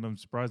weekend. I'm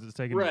surprised it's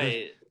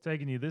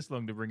taking you this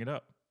long to bring it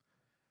up.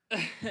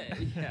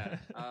 Yeah.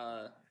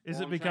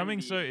 Is it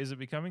becoming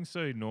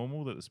so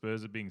normal that the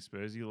Spurs are being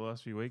Spursy the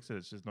last few weeks that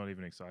it's just not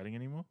even exciting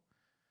anymore?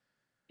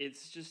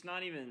 It's just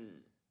not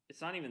even.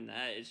 It's not even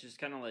that. It's just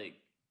kind of like,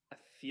 I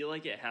feel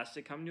like it has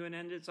to come to an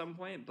end at some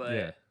point. But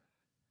yeah.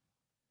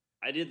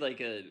 I did like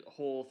a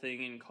whole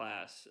thing in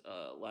class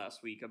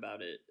last week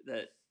about it,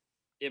 that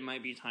it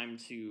might be time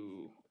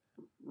to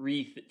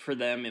for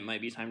them. It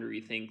might be time to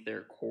rethink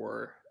their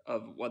core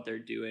of what they're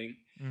doing.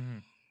 Mm-hmm.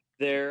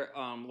 Their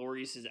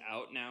Lloris is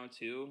out now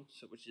too,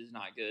 which is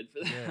not good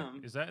for them.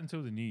 Yeah. Is that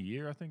until the new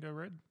year? I think I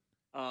read.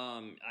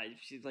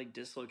 She's like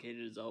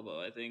dislocated his elbow,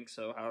 I think.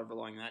 So however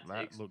long that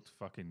takes. That looked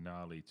fucking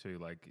gnarly too.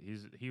 Like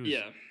he was.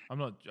 Yeah. I'm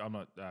not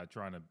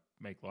trying to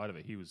make light of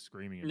it. He was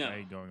screaming at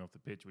pain going off the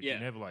pitch, which you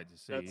never like to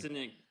see. That's an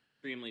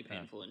extremely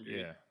painful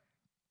injury. Yeah.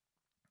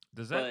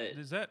 Does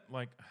that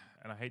like?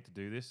 And I hate to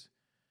do this.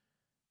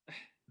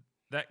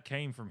 That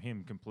came from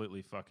him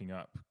completely fucking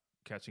up.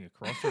 Catching a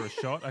cross or a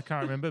shot, I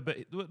can't remember, but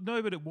it was.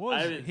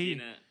 I haven't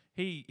seen it.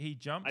 He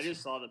jumps. I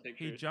just saw the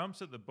picture. He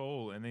jumps at the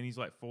ball and then he's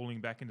like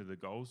falling back into the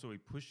goal. So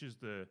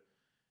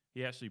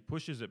he actually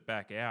pushes it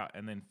back out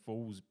and then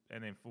falls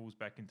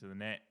back into the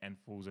net and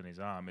falls on his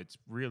arm. It's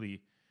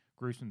really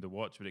gruesome to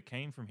watch, but it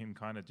came from him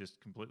kind of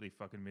just completely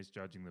fucking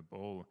misjudging the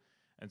ball.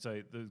 And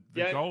so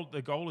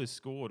the goal is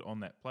scored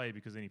on that play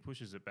because then he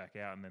pushes it back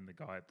out and then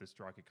the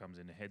striker comes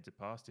in and heads it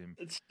past him.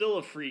 It's still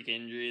a freak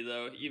injury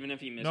though, even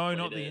if he misplayed No,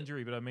 not the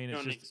injury, but I mean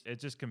it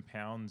just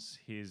compounds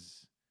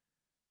his.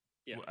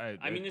 Yeah,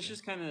 I mean it's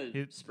just kind of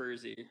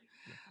Spursy.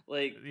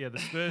 Like the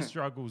Spurs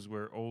struggles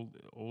were all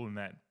in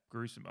that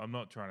gruesome. I'm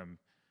not trying to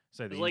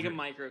say it's like a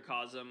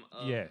microcosm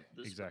of the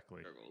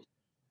exactly. struggles.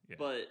 Yeah.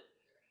 But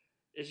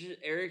it's just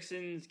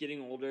Eriksen's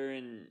getting older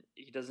and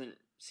he doesn't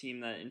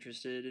seem that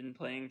interested in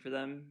playing for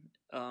them.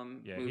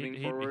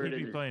 Moving forward,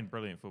 he'd be playing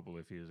brilliant football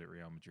if he was at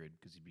Real Madrid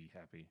because he'd be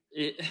happy.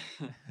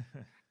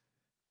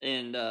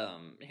 And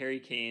Harry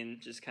Kane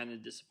just kind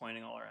of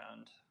disappointing all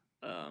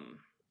around.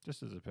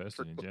 Just as a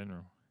person in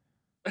general.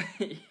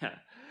 Yeah,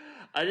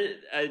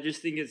 I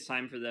just think it's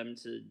time for them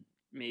to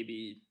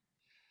maybe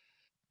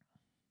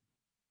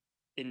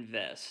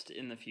invest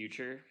in the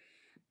future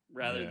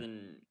rather Yeah.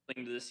 than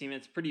cling to this team.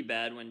 It's pretty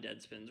bad when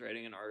Deadspin's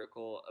writing an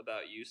article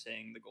about you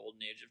saying the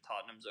golden age of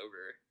Tottenham's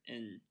over,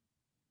 and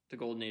the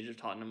golden age of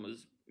Tottenham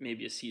was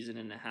maybe a season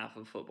and a half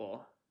of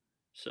football,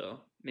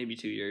 so maybe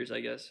 2 years,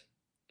 I guess.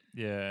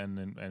 Yeah,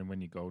 and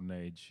when your golden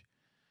age,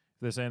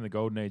 if they're saying the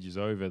golden age is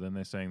over, then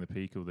they're saying the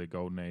peak of their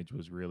golden age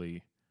was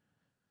really,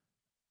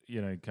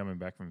 coming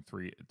back from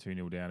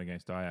 2-0 down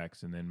against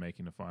Ajax and then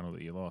making a final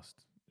that you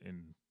lost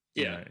in,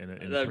 Yeah, in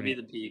a that would be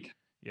pretty, the peak.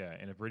 yeah,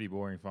 in a pretty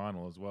boring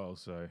final as well.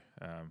 So,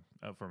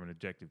 from an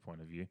objective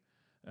point of view,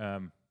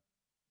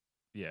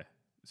 yeah.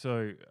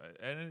 So,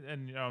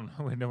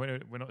 we're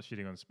not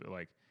shitting on Spurs.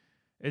 Like,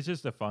 it's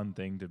just a fun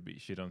thing to be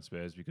shit on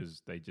Spurs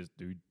because they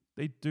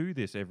do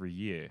this every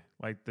year.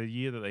 Like the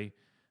year that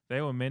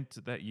they were meant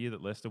to, that year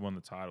that Leicester won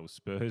the title,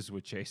 Spurs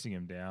were chasing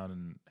him down,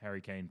 and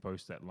Harry Kane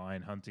posts that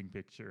lion hunting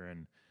picture,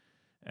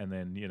 and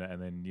then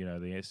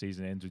the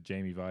season ends with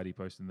Jamie Vardy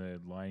posting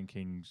the Lion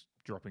King's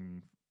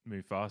dropping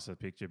Mufasa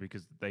picture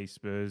because they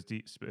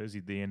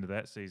Spursy the end of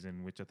that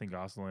season, which I think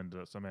Arsenal ended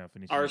up somehow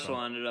finishing.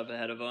 Arsenal ended up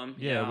ahead of them.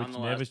 Yeah,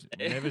 on which the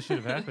never should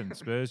have happened.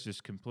 Spurs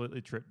just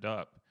completely tripped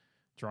up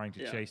trying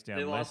to chase down.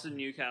 They lost to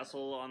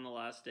Newcastle on the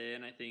last day,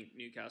 and I think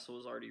Newcastle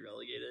was already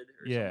relegated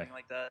or something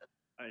like that.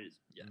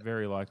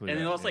 Very likely. And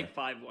they lost like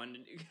 5-1 to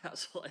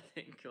Newcastle, I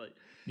think.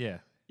 Yeah,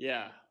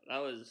 that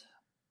was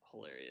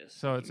hilarious.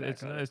 So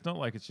it's not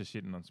like it's just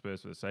shitting on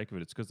Spurs for the sake of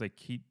it. It's because they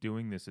keep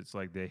doing this. It's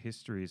like their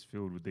history is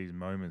filled with these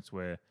moments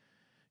where,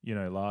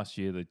 last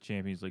year the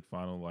Champions League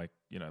final,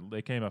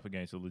 they came up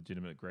against a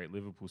legitimate great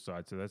Liverpool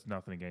side, so that's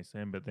nothing against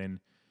them. But then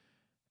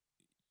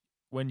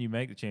when you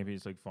make the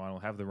Champions League final,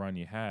 have the run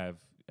you have,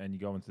 and you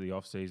go into the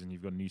off season,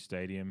 you've got a new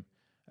stadium.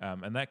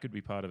 And that could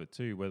be part of it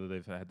too, whether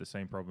they've had the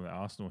same problem that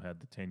Arsenal had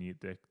the 10-year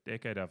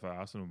decade after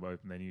Arsenal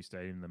opened their new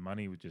stadium. The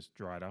money would just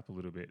dried up a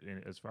little bit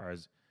as far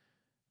as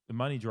the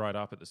money dried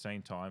up at the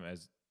same time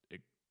as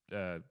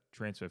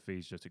transfer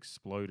fees just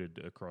exploded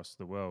across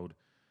the world.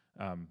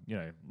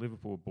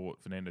 Liverpool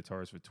bought Fernando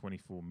Torres for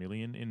 24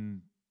 million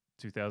in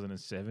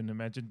 2007.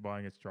 Imagine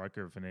buying a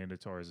striker of Fernando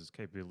Torres'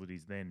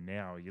 capabilities then.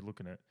 Now you're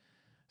looking at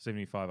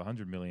 75,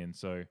 100 million.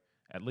 So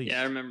at least.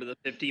 Yeah, I remember the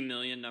 50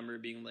 million number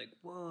being like,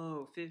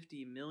 whoa,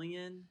 50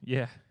 million?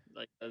 Yeah.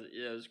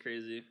 It was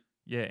crazy.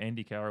 Yeah,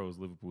 Andy Carroll was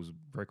Liverpool's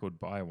record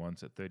buyer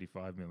once at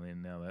 35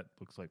 million. Now that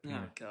looks like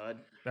oh god,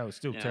 that was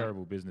still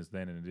terrible business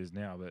then, and it is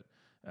now. But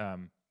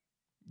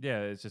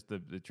it's just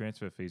the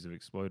transfer fees have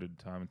exploded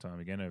time and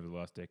time again over the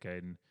last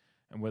decade, and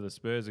whether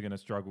Spurs are going to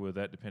struggle with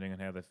that, depending on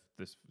how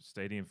this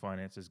stadium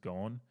finance has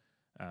gone,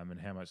 and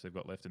how much they've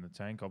got left in the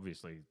tank.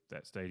 Obviously,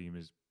 that stadium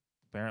is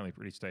apparently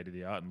pretty state of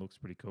the art and looks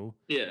pretty cool.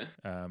 Yeah.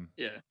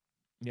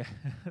 Yeah.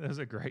 That was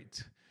a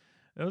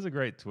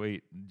great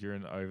tweet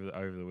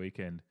over the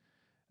weekend.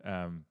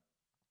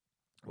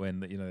 When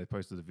they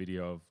posted a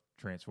video of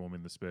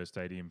transforming the Spurs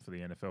stadium for the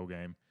NFL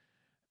game,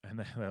 and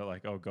they were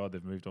like, "Oh God,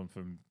 they've moved on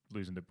from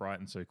losing to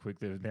Brighton so quick.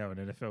 They're now an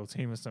NFL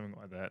team or something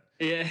like that."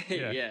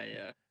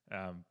 Yeah.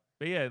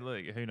 But yeah,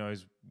 look, who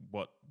knows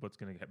what's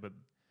going to happen? But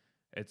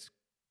it's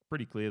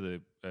pretty clear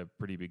that a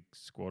pretty big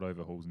squad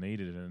overhaul's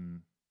needed,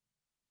 and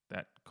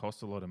that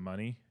costs a lot of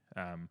money.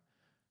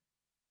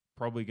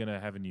 Probably going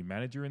to have a new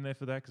manager in there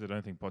for that because I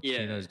don't think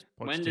Pochettino's.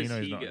 Yeah. When does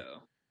he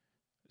go?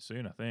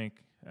 Soon, I think.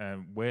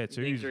 Where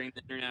to? During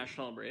the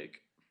international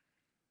break.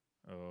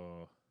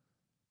 Oh,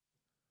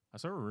 I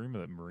saw a rumor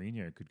that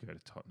Mourinho could go to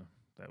Tottenham.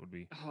 That would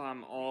be. Oh,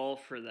 I'm all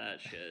for that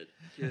shit.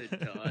 Good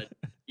God,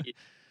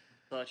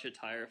 such a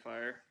tire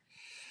fire.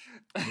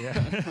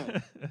 Yeah.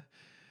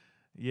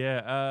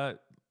 Yeah.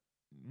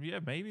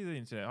 Maybe the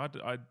internet.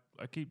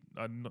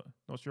 I'm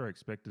not sure I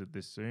expected it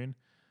this soon.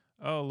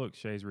 Oh, look,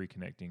 Shay's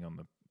reconnecting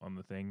on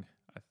the thing.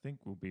 I think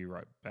we'll be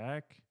right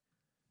back.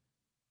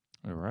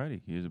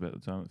 Alrighty, here's about the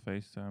time that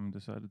FaceTime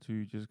decided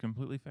to just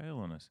completely fail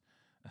on us.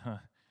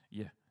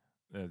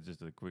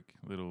 Just a quick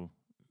little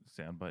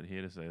soundbite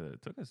here to say that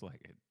it took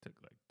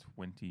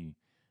 20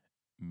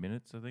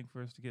 minutes, I think,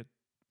 for us to get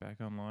back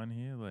online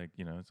here.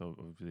 It's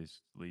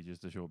obviously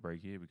just a short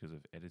break here because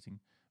of editing.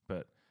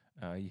 But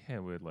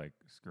we're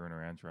screwing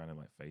around trying to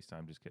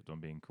FaceTime just kept on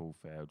being call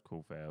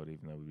failed,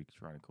 even though we were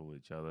trying to call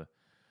each other.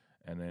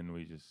 And then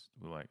we just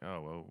were like,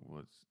 oh, well,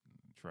 let's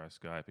try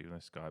Skype, even though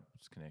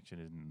Skype's connection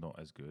is not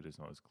as good, it's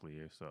not as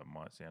clear, so it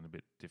might sound a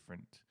bit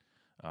different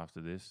after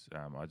this.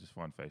 I just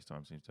find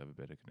FaceTime seems to have a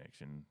better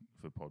connection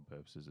for pod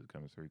purposes. It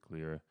comes through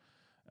clearer.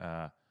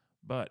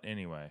 But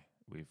anyway,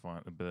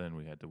 but then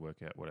we had to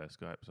work out what our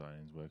Skype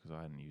sign-ins were because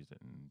I hadn't used it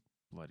in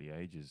bloody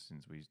ages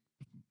since we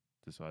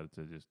decided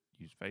to just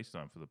use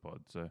FaceTime for the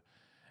pod. So,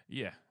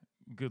 yeah,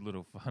 good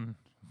little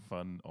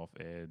fun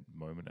off-air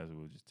moment as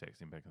we were just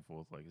texting back and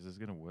forth. Is this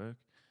going to work?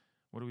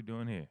 What are we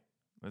doing here?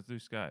 Let's do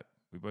Skype.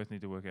 We both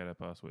need to work out our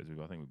passwords.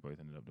 I think we both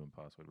ended up doing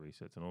password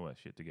resets and all that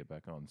shit to get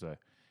back on. So,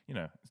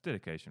 it's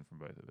dedication from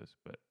both of us.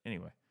 But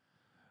anyway,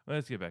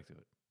 let's get back to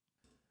it.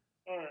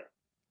 All right.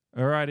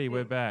 Alrighty,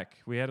 we're back.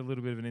 We had a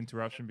little bit of an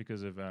interruption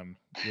because of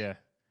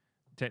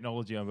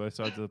technology on both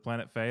sides of the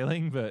planet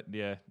failing, but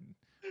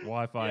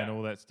Wi-Fi and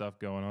all that stuff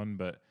going on.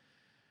 But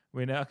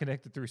we're now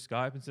connected through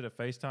Skype instead of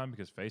FaceTime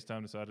because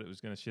FaceTime decided it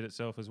was going to shit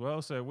itself as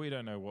well. So we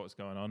don't know what's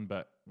going on,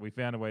 but we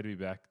found a way to be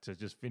back to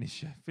just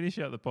finish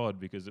out the pod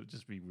because it would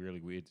just be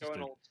really weird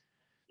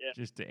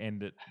just to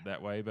end it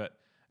that way. But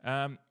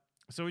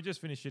so we just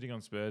finished shitting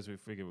on Spurs. We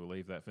figured we'll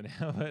leave that for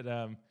now. But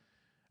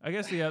I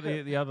guess the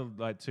other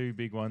like two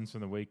big ones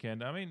from the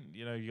weekend. I mean,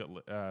 you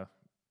got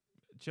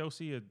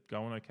Chelsea are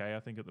going okay, I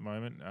think, at the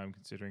moment.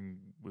 Considering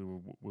we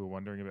were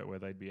wondering about where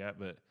they'd be at,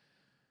 but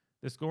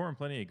they're scoring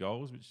plenty of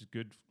goals, which is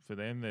good for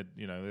them.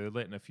 They're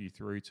letting a few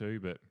through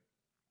too, but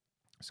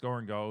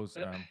scoring goals.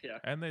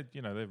 And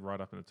they're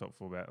right up in the top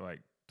four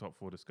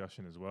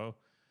discussion as well.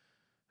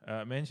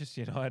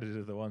 Manchester United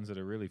are the ones that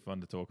are really fun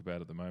to talk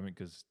about at the moment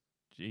because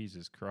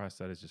Jesus Christ,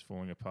 that is just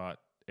falling apart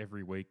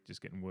every week, just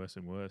getting worse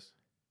and worse.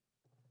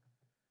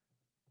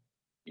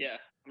 Yeah,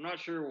 I'm not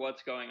sure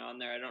what's going on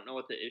there. I don't know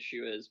what the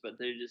issue is, but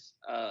they're just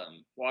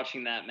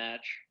watching that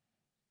match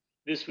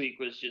this week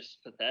was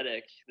just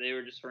pathetic. They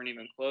weren't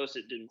even close.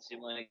 It didn't seem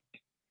like.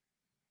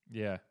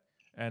 Yeah,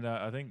 and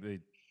I think the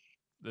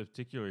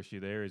particular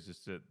issue there is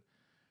just that.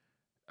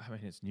 I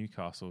mean, it's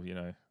Newcastle.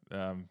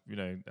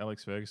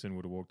 Alex Ferguson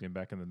would have walked in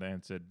back in the day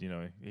and said,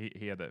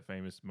 he had that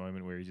famous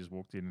moment where he just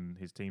walked in and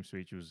his team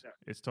speech was,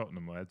 "It's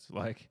Tottenham, lads."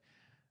 Like,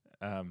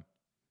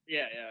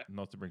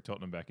 not to bring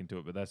Tottenham back into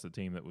it, but that's the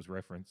team that was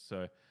referenced.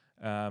 So,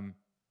 it's that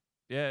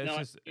in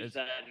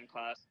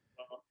class.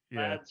 Well,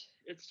 lads,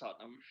 it's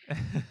Tottenham.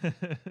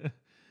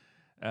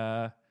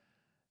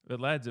 But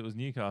lads, it was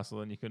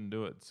Newcastle and you couldn't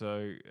do it.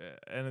 So,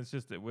 and it's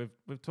just that we've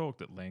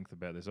talked at length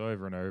about this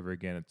over and over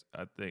again.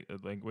 I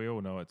think we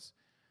all know it's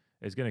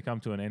going to come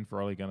to an end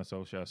for Ole Gunnar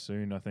Solskjaer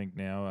soon. I think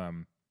now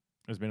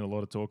there's been a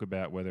lot of talk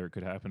about whether it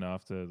could happen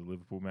after the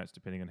Liverpool match,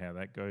 depending on how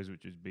that goes,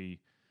 which would be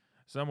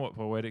somewhat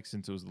poetic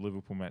since it was the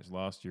Liverpool match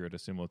last year at a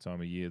similar time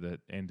of year that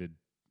ended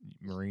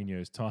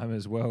Mourinho's time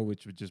as well,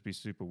 which would just be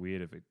super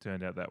weird if it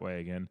turned out that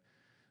way again.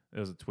 There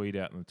was a tweet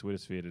out in the Twitter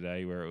sphere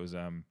today where it was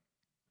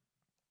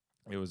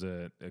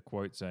a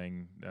quote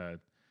saying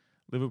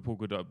Liverpool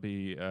could not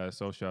be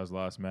Solskjaer's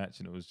last match,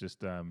 and it was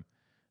just it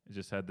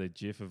just had the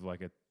gif of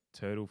like a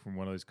turtle from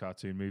one of those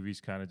cartoon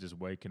movies kind of just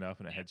waking up,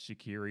 and it had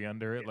Shaqiri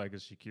under it, like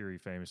as Shaqiri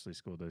famously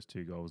scored those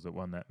 2 goals that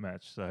won that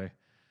match. So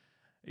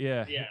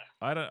I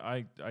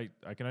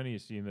can only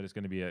assume that it's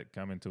going to be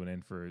coming to an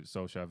end for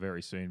Solskjaer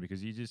very soon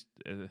because you just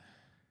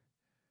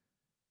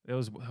there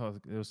was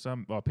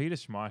some Peter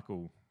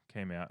Schmeichel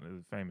came out,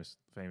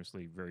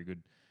 famously very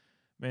good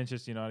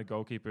Manchester United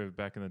goalkeeper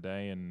back in the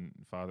day and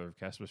father of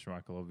Kasper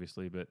Schmeichel,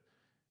 obviously, but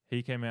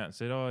he came out and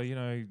said,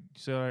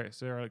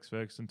 Sir Alex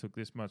Ferguson took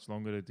this much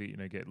longer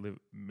to get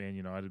Man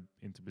United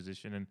into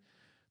position. And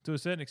to a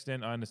certain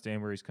extent, I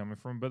understand where he's coming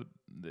from, but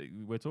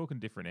we're talking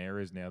different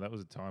eras now. That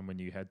was a time when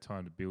you had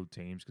time to build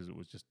teams because it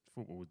was just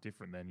football was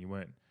different then.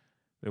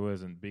 There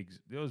was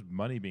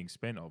money being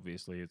spent,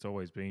 obviously. It's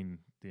always been,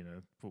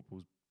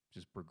 football's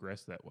just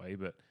progressed that way,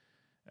 but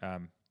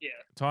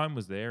time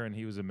was there, and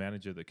he was a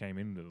manager that came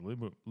in with a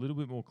little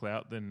bit more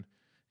clout than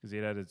because he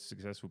had a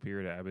successful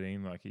period at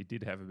Aberdeen. Like he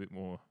did have a bit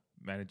more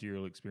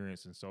managerial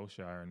experience than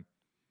Solskjaer,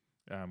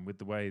 and with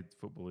the way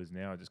football is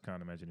now, I just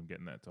can't imagine him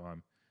getting that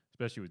time,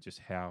 especially with just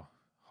how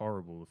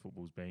horrible the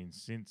football's been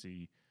since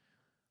he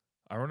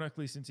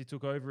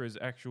took over as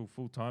actual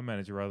full-time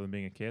manager rather than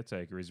being a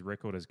caretaker. His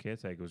record as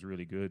caretaker was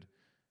really good,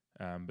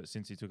 but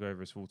since he took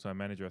over as full-time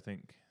manager, I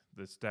think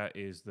the stat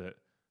is that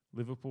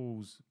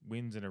Liverpool's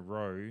wins in a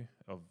row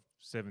of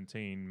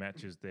 17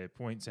 matches their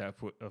points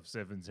output of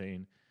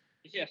 17.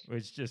 Yeah.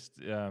 Which just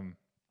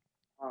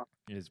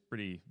is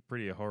pretty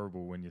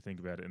horrible when you think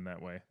about it in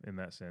that way, in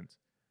that sense.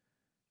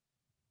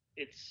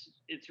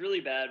 It's really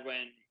bad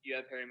when you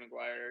have Harry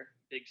Maguire,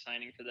 big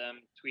signing for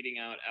them, tweeting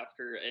out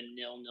after a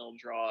 0-0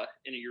 draw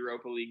in a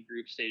Europa League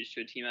group stage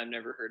to a team I've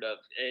never heard of.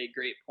 A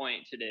great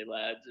point today,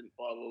 lads, and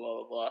blah, blah,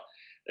 blah, blah.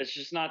 That's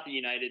just not the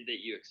United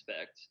that you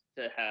expect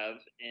to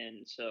have.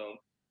 And so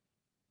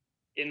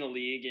in the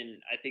league,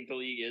 and I think the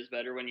league is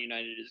better when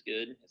United is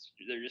good.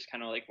 They're just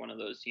kind of like one of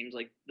those teams,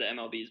 like the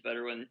MLB is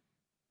better when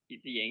the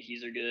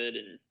Yankees are good,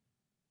 and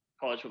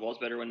college football is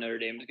better when Notre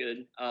Dame's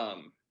good.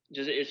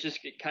 It's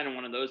just kind of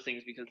one of those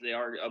things because they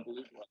are a blue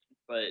line,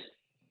 but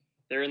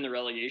they're in the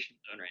relegation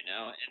zone right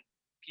now, and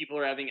people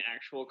are having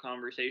actual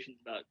conversations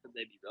about could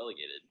they be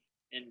relegated.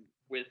 And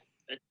with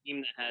a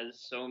team that has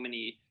so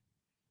many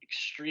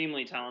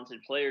extremely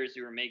talented players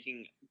who are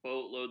making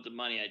boatloads of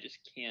money,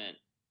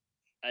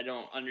 I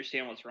don't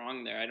understand what's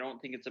wrong there. I don't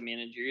think it's a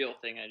managerial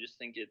thing. I just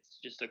think it's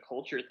just a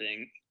culture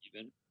thing,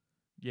 even.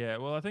 Yeah,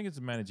 well, I think it's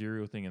a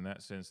managerial thing in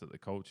that sense that the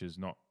culture's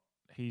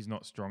he's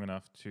not strong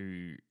enough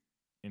to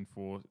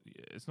enforce.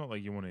 It's not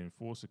like you want to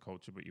enforce a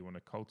culture, but you want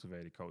to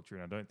cultivate a culture.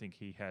 And I don't think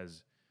he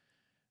has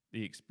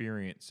the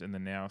experience and the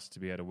nous to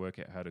be able to work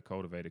out how to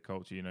cultivate a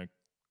culture.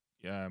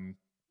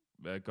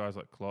 Guys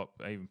like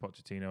Klopp, even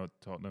Pochettino at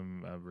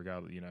Tottenham,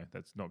 regardless,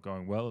 that's not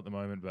going well at the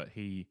moment, but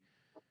he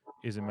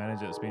is a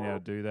manager that's been able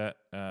to do that.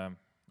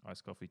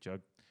 Iced coffee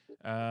chug.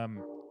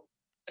 And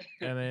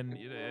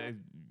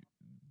then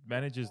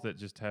managers that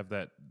just have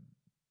that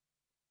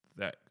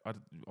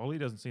Ollie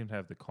doesn't seem to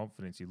have the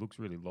confidence. He looks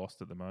really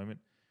lost at the moment,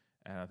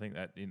 and I think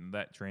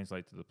that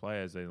translates to the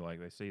players. They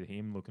see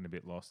him looking a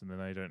bit lost, and then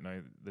they don't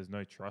know. There's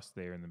no trust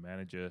there in the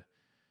manager,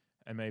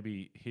 and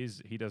maybe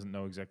he doesn't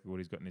know exactly what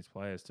he's got in his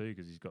players too,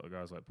 because he's got the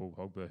guys like Paul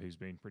Pogba, who's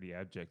been pretty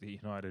abject at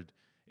United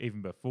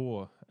even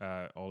before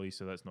Ollie.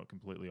 So that's not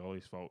completely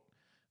Ollie's fault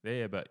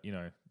there, but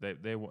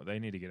they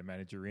need to get a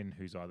manager in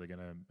who's either going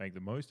to make the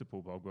most of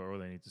Paul Pogba or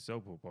they need to sell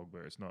Paul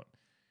Pogba. It's not.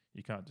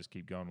 You can't just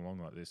keep going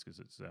along like this because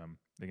it's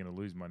they're going to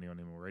lose money on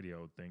him already. I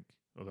would think,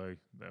 although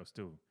they're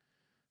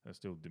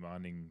still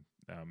demanding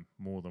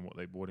more than what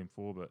they bought him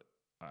for. But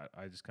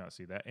I just can't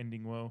see that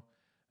ending well.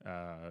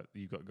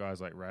 You've got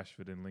guys like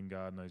Rashford and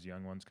Lingard and those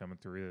young ones coming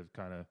through. They've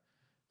kind of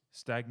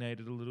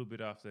stagnated a little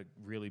bit after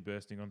really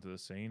bursting onto the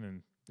scene,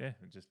 and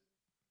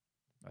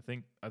I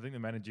think the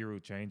managerial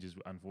change is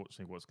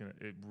unfortunately what's going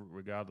to,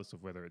 regardless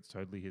of whether it's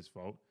totally his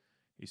fault.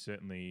 He's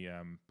certainly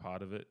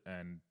part of it,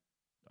 and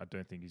I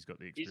don't think he's got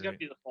the experience. He's got to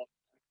be the fault.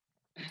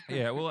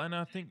 Yeah, well, and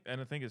I think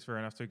it's fair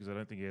enough too, because I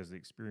don't think he has the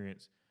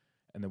experience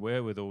and the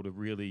wherewithal to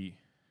really.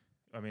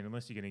 I mean,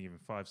 unless you're going to give him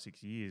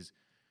 5-6 years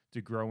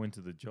to grow into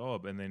the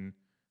job, and then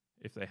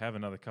if they have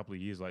another couple of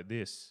years like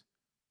this,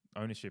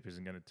 ownership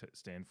isn't going to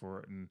stand for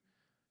it, and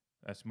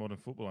that's modern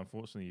football.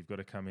 Unfortunately, you've got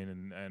to come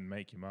in and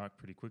make your mark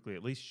pretty quickly.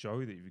 At least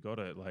show that you've got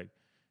it. Like,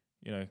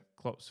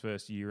 Klopp's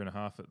first year and a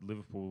half at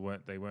Liverpool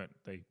they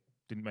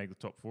didn't make the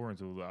top four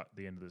until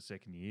the end of the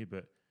second year,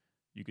 but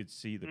you could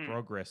see the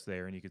progress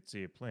there, and you could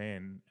see a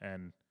plan,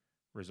 and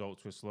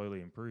results were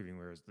slowly improving,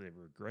 whereas they're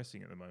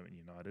regressing at the moment,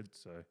 United.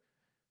 So,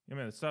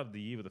 they started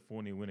the year with a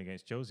 4-0 win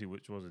against Chelsea,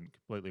 which wasn't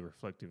completely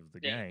reflective of the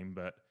game,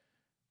 but,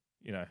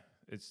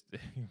 it's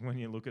when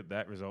you look at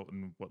that result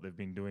and what they've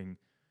been doing,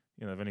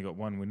 they've only got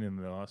one win in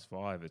the last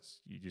 5.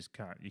 You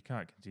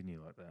can't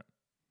continue like that.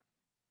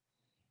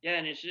 Yeah,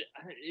 and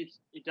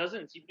it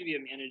doesn't seem to be a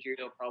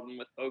managerial problem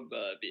with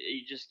Pogba.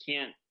 He just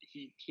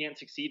can't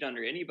succeed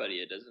under anybody.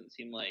 It doesn't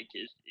seem like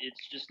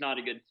it's just not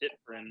a good fit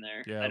for him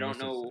there. Yeah, I don't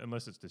know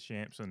unless it's the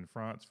champs in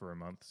France for a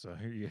month. So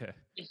yeah,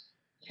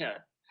 yeah.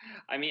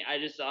 I mean, I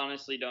just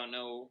honestly don't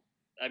know.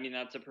 I mean,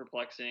 that's a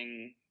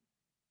perplexing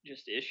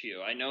just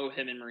issue. I know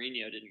him and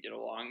Mourinho didn't get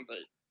along, but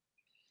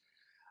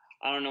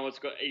I don't know what's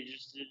going. It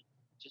just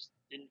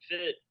didn't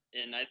fit,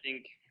 and I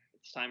think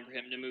it's time for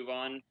him to move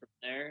on from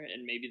there,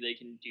 and maybe they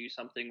can do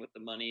something with the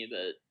money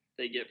that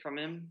they get from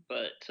him.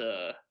 But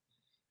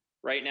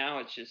right now,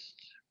 it's just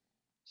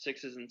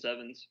 6s and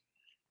 7s.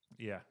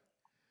 Yeah,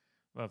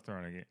 love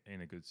throwing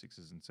in a good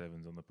 6s and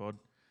 7s on the pod.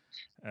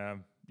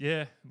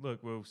 Yeah,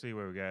 look, we'll see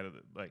where we go.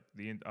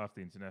 After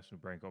the international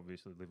break,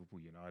 obviously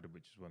Liverpool United,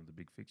 which is one of the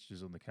big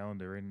fixtures on the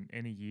calendar in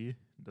any year.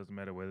 It doesn't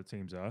matter where the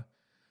teams are.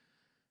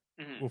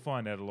 Mm-hmm. We'll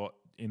find out a lot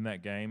in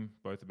that game,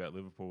 both about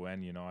Liverpool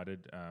and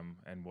United,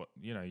 and what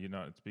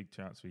United's big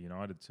chance for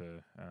United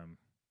to,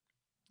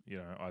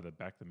 either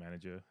back the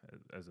manager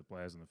as the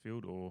players on the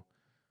field, or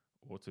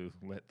to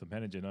let the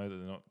manager know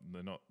that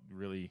they're not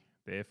really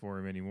there for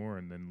him anymore,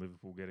 and then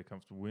Liverpool get a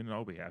comfortable win, and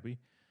I'll be happy,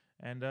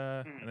 and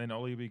then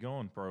Ollie will be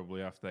gone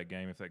probably after that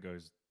game if that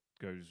goes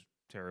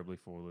terribly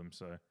for them.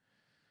 So.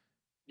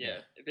 Yeah,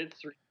 if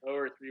it's 3-0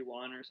 or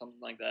 3-1 or something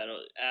like that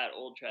at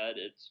Old Trafford,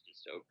 it's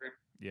just over.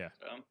 Yeah.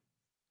 So.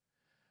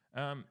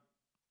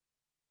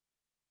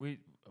 We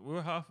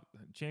were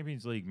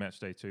Champions League match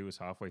day 2 was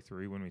halfway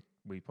through when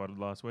we potted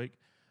last week.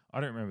 I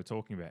don't remember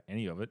talking about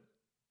any of it.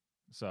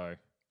 So.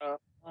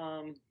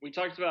 We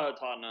talked about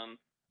Tottenham.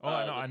 Oh,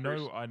 I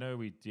know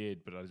we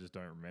did, but I just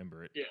don't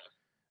remember it. Yeah.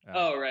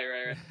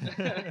 Right.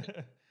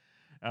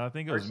 And I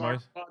think it was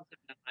most. Pods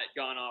have not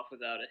gone off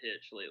without a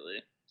hitch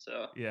lately.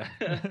 So. Yeah.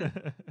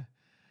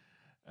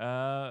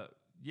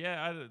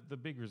 The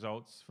big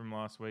results from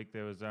last week.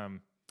 There was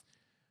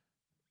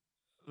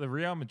the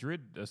Real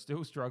Madrid are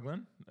still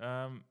struggling.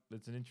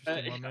 It's an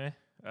interesting one there.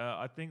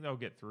 I think they'll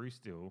get through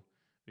still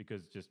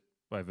because just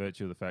by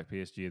virtue of the fact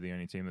PSG are the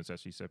only team that's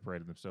actually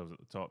separated themselves at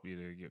the top.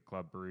 You get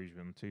Club Brugge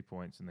on 2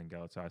 points and then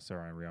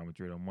Galatasaray and Real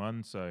Madrid on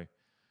 1. So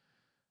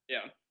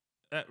yeah,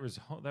 they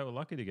were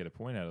lucky to get a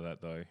point out of that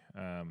though.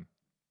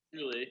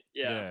 Really,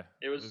 yeah.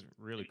 It was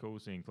really cool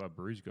seeing Club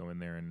Brugge go in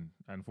there, and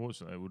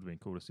unfortunately, it would have been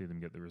cool to see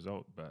them get the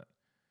result. But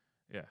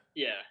yeah.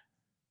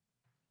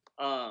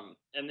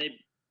 And they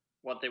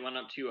went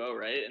up 2-0,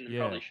 right? And they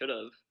probably should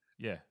have.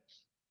 Yeah.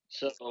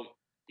 So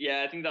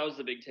yeah, I think that was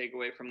the big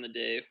takeaway from the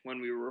day when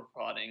we were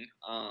potting.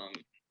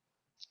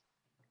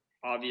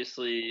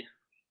 Obviously,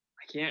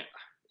 it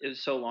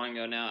was so long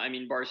ago now. I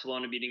mean,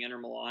 Barcelona beating Inter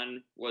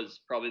Milan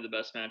was probably the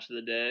best match of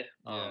the day.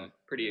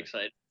 Pretty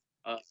excited.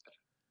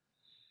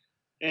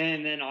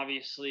 And then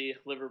obviously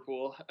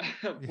Liverpool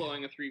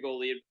blowing a 3-goal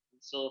lead,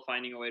 still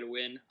finding a way to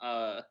win.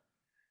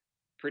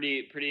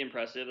 Pretty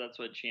impressive. That's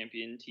what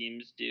champion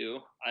teams do.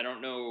 I don't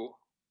know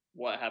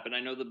what happened. I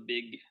know the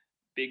big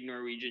big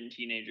Norwegian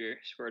teenager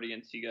scored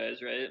against you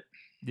guys, right?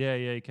 Yeah,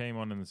 he came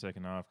on in the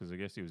second half because I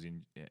guess he was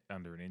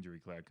under an injury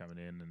cloud coming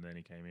in, and then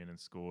he came in and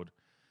scored.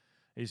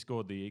 He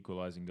scored the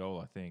equalising goal,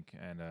 I think,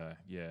 and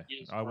yeah,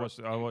 I watched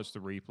the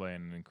replay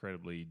and an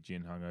incredibly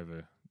gin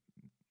hungover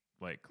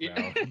like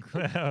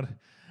cloud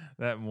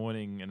that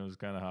morning, and I was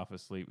kind of half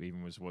asleep.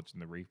 Even was watching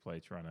the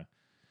replay, trying to,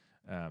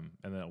 and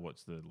then I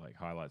watched the like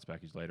highlights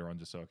package later on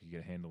just so I could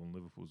get a handle on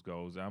Liverpool's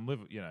goals.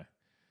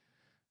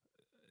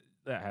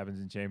 That happens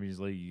in Champions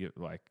League. You get,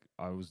 like,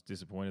 I was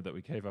disappointed that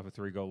we gave up a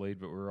 3-goal lead,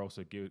 but we were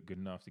also good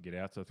enough to get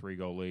out to a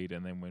 3-goal lead,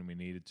 and then when we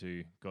needed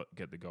to,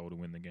 get the goal to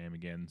win the game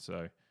again.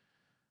 So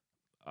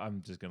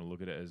I'm just going to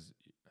look at it as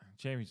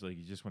Champions League.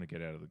 You just want to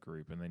get out of the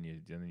group, and then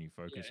you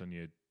focus on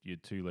your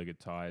two-legged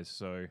ties.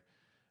 So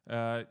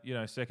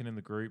second in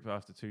the group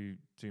after two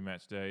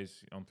match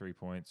days on 3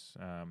 points.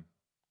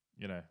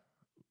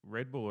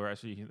 Red Bull are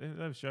actually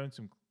they've shown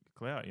some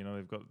clout.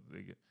 They've got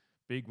the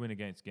big win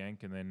against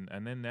Genk, and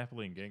then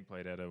Napoli and Genk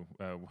played at a.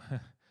 I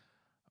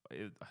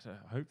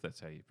hope that's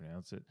how you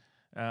pronounce it.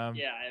 And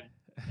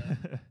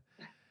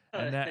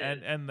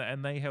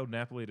they held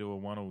Napoli to a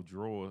 1-1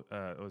 draw.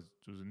 It was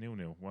a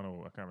 0-0,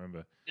 1-1. I can't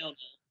remember.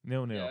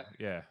 0-0.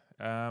 Yeah.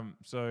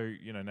 So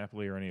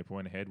Napoli are only a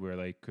point ahead, where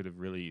they could have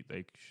really.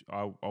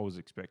 I was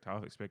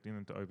expecting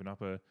them to open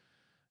up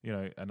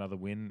another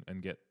win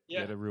and get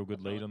a real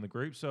good lead on the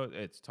group. So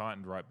it's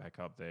tightened right back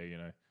up there.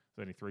 There's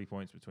only 3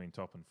 points between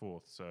top and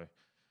fourth. So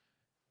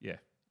yeah,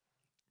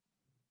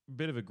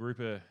 bit of a group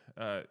of.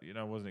 I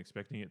wasn't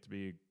expecting it to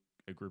be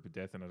a group of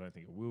death, and I don't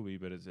think it will be.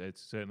 But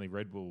it's certainly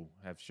Red Bull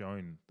have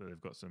shown that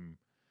they've got some.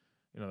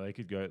 They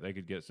could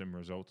get some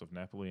results of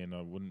Napoli, and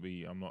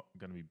I'm not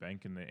going to be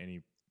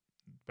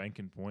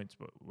banking points,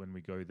 but when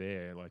we go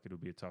there, like, it'll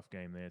be a tough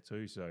game there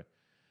too. So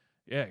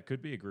yeah, it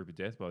could be a group of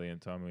death by the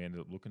end time we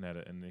ended up looking at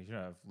it. And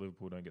if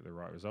Liverpool don't get the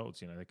right results,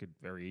 they could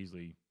very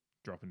easily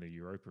drop into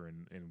Europa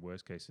in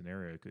worst case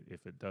scenario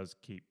if it does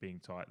keep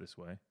being tight this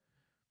way.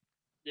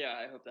 Yeah,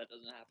 I hope that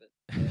doesn't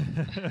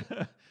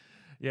happen.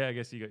 Yeah, I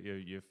guess you got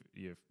your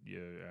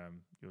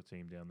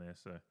team down there.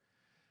 So,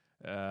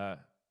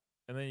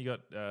 and then you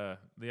got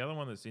the other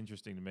one that's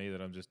interesting to me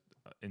that I'm just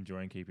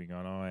enjoying keeping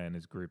an eye on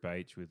is Group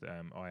H with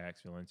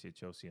Ajax, Valencia,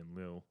 Chelsea, and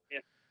Lille.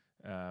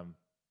 Yeah.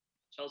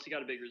 Chelsea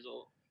got a big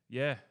result.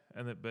 Yeah,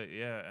 but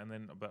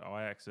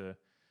Ajax are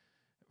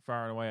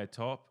far and away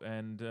atop,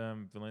 and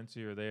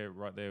Valencia are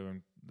right there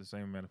in the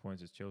same amount of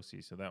points as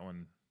Chelsea. So that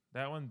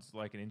one's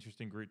like an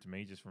interesting group to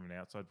me, just from an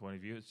outside point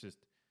of view. It's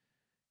just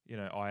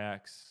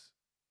Ajax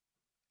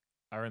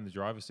are in the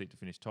driver's seat to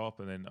finish top,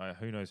 and then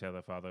who knows how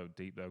far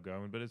deep they'll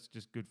go. But it's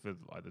just good for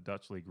the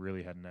Dutch league.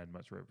 Really hadn't had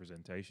much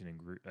representation in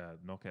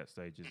knockout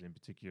stages, in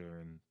particular,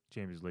 in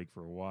Champions League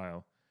for a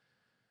while,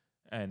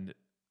 and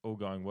all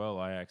going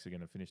well, Ajax are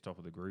going to finish top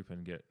of the group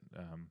and get.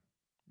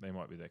 They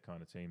might be that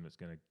kind of team that's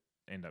going to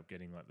end up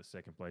getting like the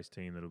second place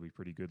team that'll be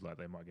pretty good. Like,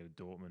 they might get a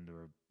Dortmund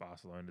or a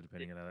Barcelona,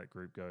 depending on how that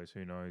group goes.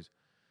 Who knows?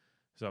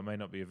 So it may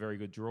not be a very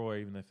good draw,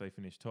 even if they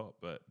finish top,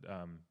 but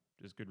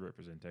just good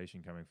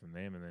representation coming from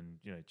them. And then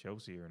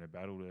Chelsea are in a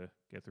battle to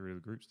get through to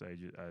the group stage,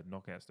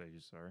 knockout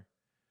stages. Sorry.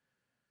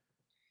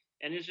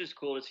 And it's just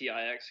cool to see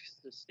Ajax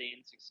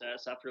sustain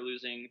success after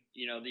losing,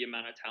 the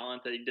amount of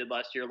talent that he did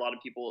last year. A lot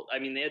of people,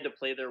 they had to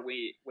play their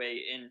way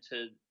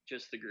into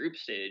just the group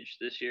stage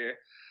this year,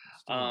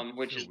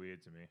 which is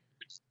weird to me.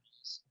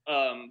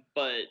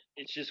 But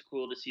it's just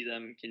cool to see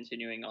them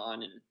continuing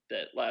on, and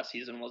that last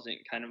season wasn't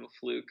kind of a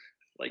fluke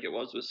like it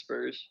was with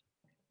Spurs.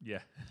 Yeah.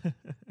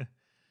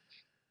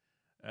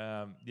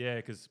 Yeah,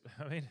 because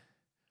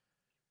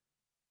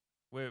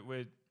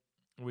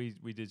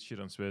we did shit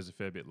on Spurs a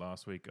fair bit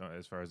last week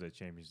as far as their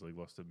Champions League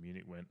loss to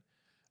Munich went.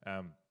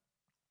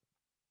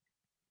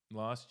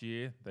 Last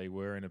year they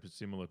were in a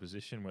similar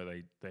position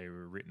where they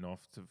were written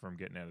off from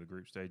getting out of the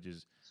group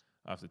stages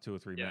after 2 or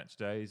 3 match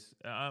days.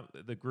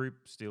 The group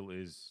still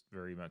is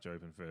very much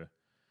open for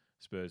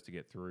Spurs to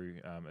get through,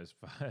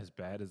 as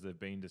bad as they've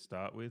been to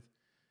start with.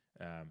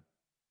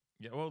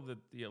 The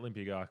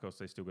Olympiacos,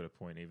 they still got a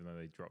point, even though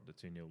they dropped a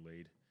 2-0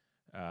 lead.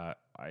 I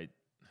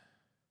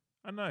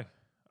don't know.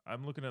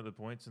 I'm looking at the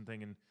points and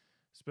thinking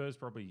Spurs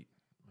probably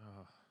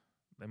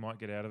they might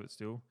get out of it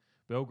still.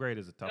 Belgrade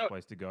is a tough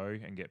place to go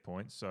and get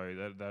points, so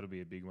that'll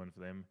be a big one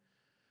for them.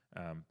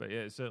 But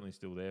yeah, it's certainly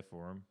still there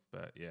for them.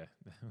 But yeah,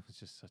 it was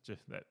just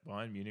that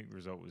Bayern Munich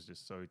result was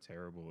just so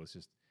terrible. It's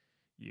just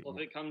if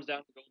it comes down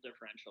to goal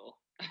differential,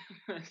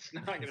 it's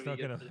not going to be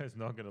good. It's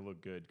not going to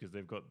look good because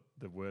they've got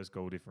the worst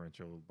goal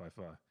differential by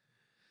far.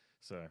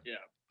 So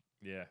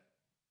yeah.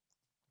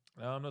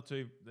 Not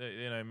too.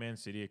 Man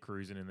City are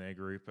cruising in their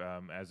group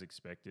as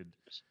expected.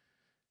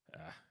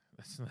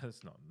 That's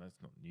not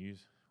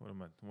news. What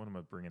am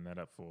I bringing that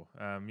up for?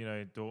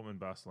 Dortmund,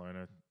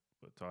 Barcelona,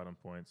 tied on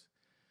points.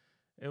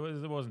 There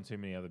wasn't too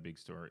many other big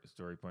story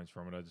points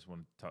from it. I just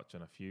want to touch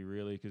on a few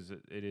really, because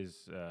it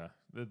is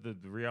the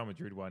Real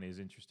Madrid one is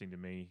interesting to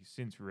me.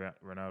 Since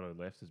Ronaldo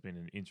left, has been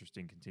an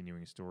interesting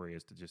continuing story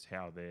as to just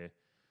how their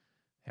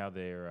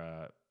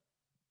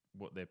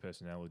what their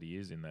personality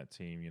is in that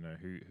team. You know,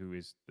 who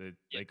is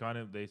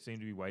Yeah. they seem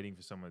to be waiting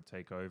for someone to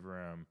take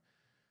over.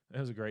 There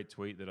was a great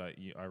tweet that I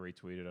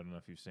retweeted. I don't know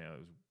if you've seen it. It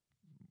was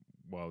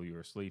while you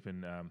were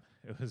sleeping.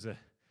 It was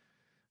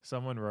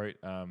someone wrote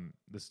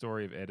the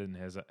story of Eden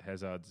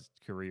Hazard's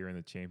career in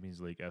the Champions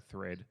League, a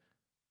thread,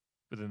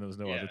 but then there was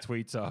no other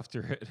tweets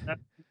after it.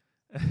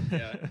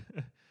 Yeah.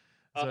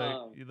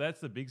 So that's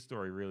the big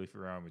story really for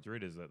Real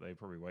Madrid, is that they're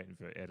probably waiting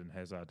for Eden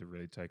Hazard to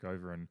really take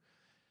over,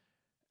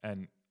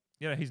 and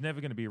you know, he's never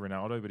going to be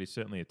Ronaldo, but he's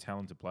certainly a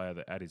talented player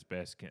that at his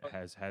best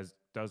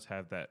does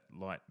have that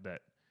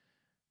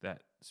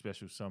that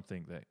special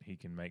something that he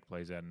can make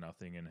plays out of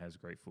nothing and has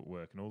great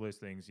footwork and all those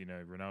things. You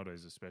know, Ronaldo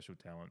is a special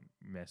talent.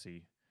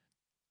 Messi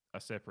are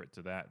separate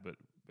to that, but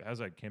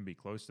Hazard can be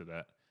close to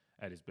that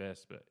at his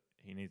best, but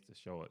he needs to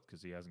show it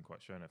because he hasn't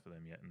quite shown it for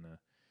them yet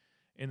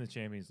in the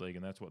Champions League,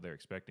 and that's what they're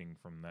expecting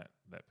from that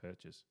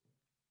purchase.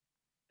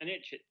 And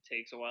it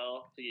takes a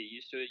while to get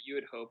used to it. You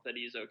would hope that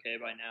he's okay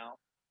by now,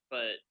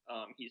 but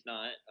he's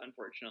not,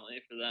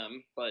 unfortunately for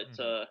them. But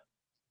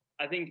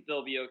I think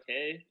they'll be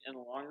okay in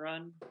the long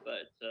run.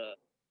 But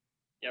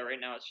yeah, right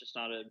now it's just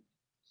not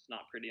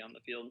pretty on the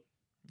field.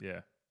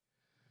 Yeah.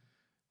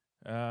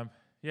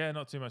 Yeah,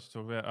 not too much to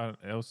talk about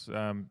else.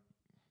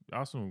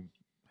 Arsenal,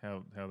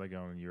 how they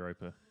going in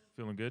Europa?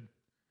 Feeling good?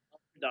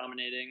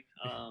 Dominating.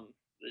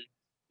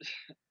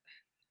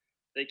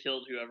 They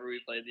killed whoever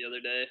we played the other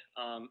day.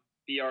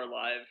 BR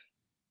Live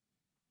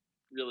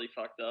really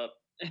fucked up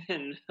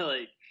and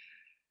like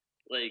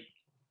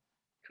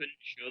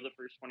couldn't show the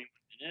first 21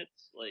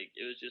 minutes. Like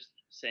it was just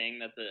saying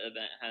that the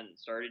event hadn't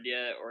started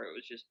yet, or it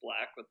was just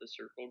black with the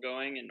circle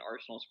going. And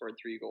Arsenal scored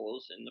 3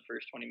 goals in the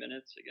first 20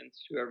 minutes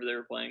against whoever they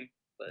were playing.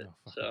 But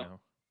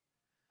hell.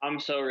 I'm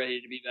so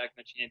ready to be back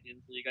in the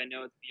Champions League. I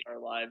know it's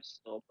BR Live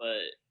still, but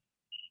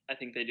I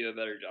think they do a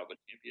better job with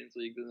Champions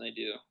League than they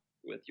do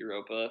with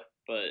Europa.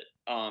 But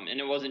and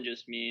it wasn't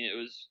just me; it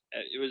was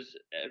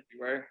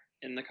everywhere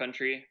in the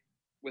country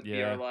with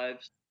BR Live.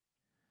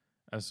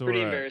 I saw.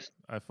 Pretty embarrassing.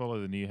 I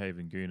follow the New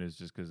Haven Gooners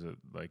just because of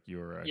like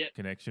your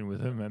connection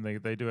with them, and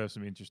they do have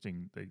some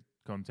interesting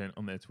content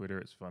on their Twitter.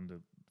 It's fun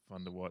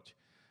to watch.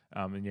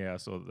 And yeah, I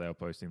saw that they were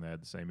posting they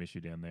had the same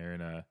issue down there.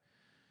 And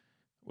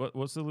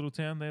what's the little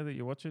town there that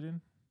you watch it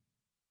in?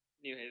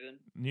 New Haven.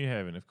 New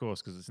Haven, of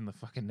course, because it's in the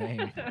fucking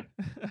name.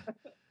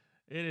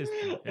 It is.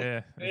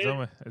 Yeah,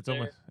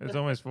 it's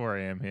almost 4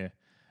 a.m. here.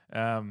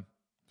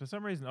 For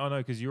some reason, oh no,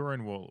 because you're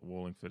in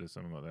Wallingford or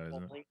something like that,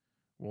 isn't it?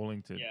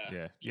 Wallington.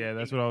 Yeah.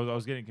 That's what I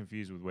was getting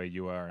confused with where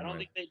you are. I don't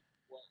think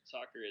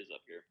soccer is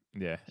up here.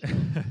 Yeah.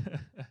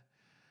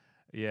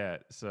 Yeah.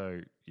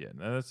 So yeah,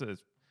 no, that's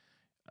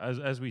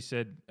as we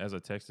said, as I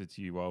texted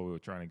to you while we were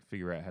trying to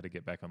figure out how to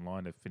get back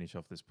online to finish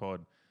off this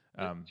pod.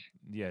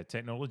 Yeah,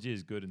 technology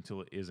is good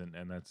until it isn't,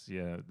 and that's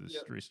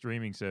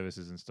streaming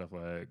services and stuff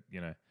like that.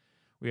 You know,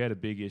 we had a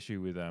big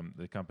issue with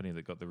the company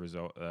that got the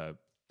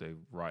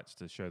rights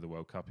to show the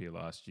World Cup here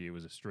last year.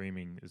 Was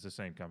it's the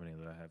same company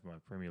that I have my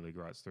Premier League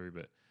rights through,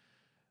 but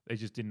they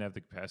just didn't have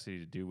the capacity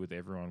to deal with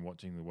everyone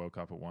watching the World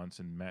Cup at once,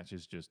 and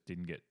matches just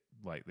didn't get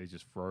they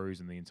just froze,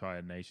 and the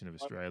entire nation of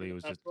Australia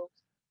was just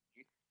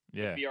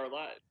BR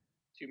Live.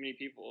 Too many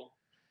people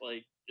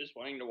just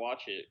wanting to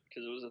watch it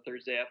because it was a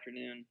Thursday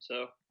afternoon.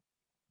 So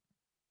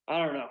I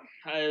don't know.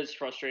 It's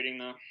frustrating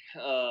though.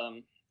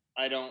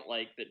 I don't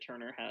like that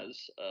Turner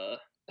has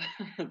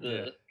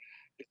the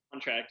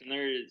contract and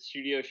their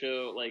studio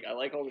show. Like I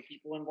like all the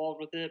people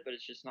involved with it, but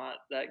it's just not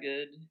that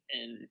good.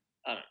 And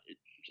I don't. It's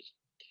just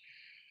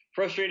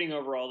frustrating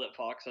overall that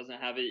Fox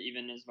doesn't have it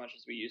even as much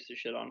as we used to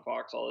shit on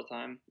Fox all the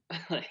time,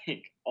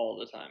 all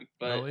the time.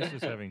 But at least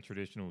it's having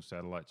traditional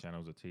satellite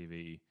channels or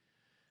TV.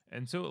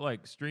 And so,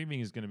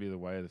 streaming is going to be the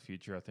way of the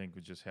future, I think,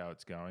 with just how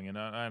it's going. And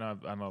I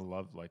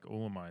love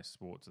all of my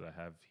sports that I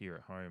have here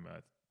at home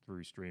are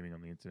through streaming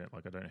on the internet.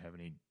 I don't have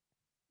any,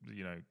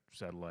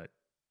 satellite,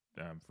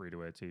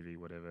 free-to-air TV,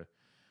 whatever,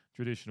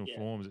 traditional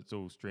forms. It's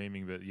all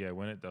streaming. But yeah,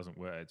 when it doesn't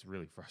work, it's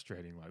really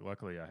frustrating.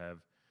 Luckily, I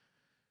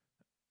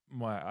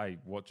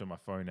watch on my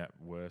phone at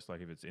worst.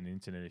 If it's an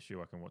internet issue,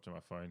 I can watch on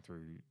my phone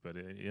through. But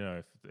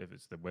if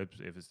it's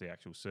if it's the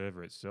actual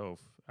server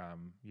itself,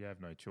 you have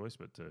no choice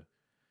but to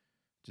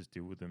just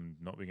deal with them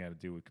not being able to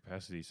deal with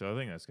capacity. So I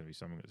think that's going to be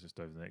something that's just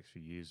over the next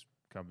few years,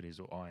 companies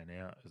will iron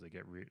out as they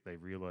they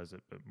realize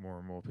it. But more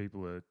and more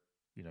people are,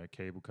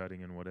 cable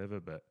cutting and whatever.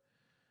 But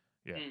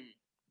yeah,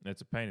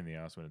 it's a pain in the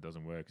ass when it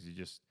doesn't work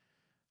because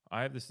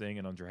I have this thing,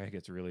 and Andrea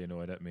gets really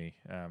annoyed at me.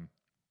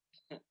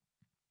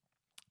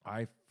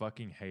 I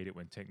fucking hate it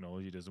when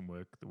technology doesn't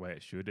work the way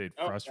it should. It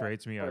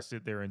frustrates me. I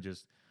sit there and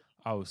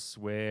I'll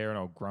swear and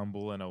I'll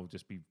grumble and I'll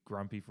just be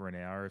grumpy for an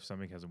hour if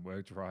something hasn't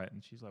worked right.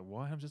 And she's like,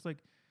 why? I'm just like,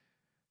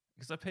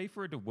 because I pay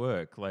for it to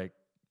work.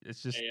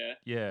 It's just,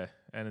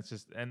 and it's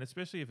just, and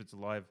especially if it's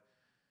live,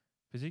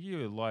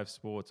 particularly with live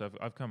sports.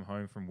 I've come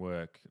home from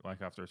work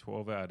after a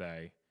 12-hour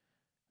day,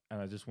 and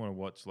I just want to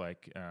watch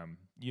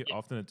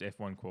often it's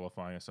F1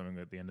 qualifying or something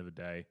at the end of the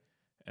day,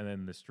 and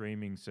then the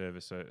streaming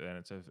service,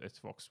 and it's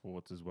Fox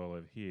Sports as well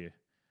over here.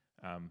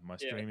 My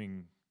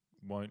streaming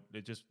won't.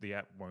 The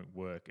app won't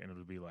work, and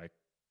it'll be like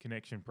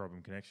connection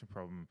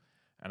problem,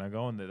 and I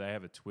go on there. They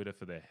have a Twitter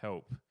for their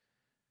help,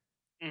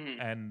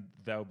 and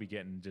they'll be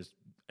getting just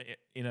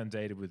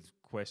inundated with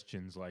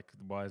questions like,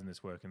 "Why isn't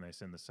this working?" They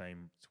send the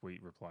same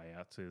tweet reply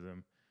out to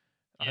them.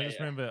 I just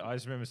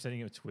remember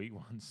sending a tweet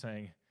once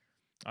saying,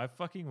 "I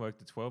fucking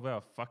worked a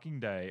 12-hour fucking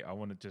day. I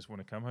want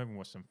to come home and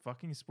watch some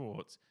fucking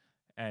sports,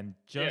 and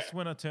just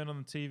when I turn on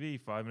the TV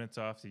 5 minutes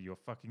after, your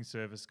fucking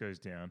service goes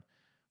down.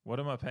 What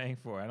am I paying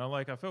for?" And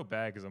I felt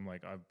bad because I'm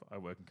like, I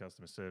work in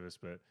customer service,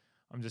 but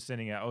I'm just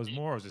sending out. I was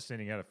just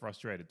sending out a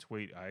frustrated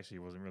tweet. I actually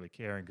wasn't really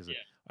caring because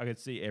I could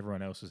see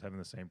everyone else was having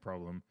the same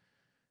problem.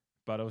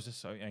 But I was just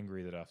so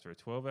angry that after a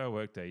 12-hour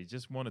workday, you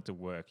just wanted to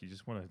work. You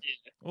just wanted.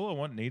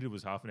 All I needed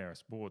was half an hour of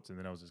sports, and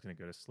then I was just going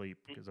to go to sleep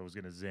because I was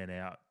going to zen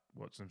out,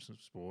 watch some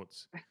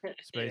sports,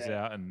 space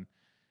out, and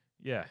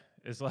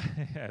it's like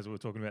as we were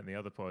talking about in the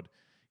other pod,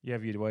 you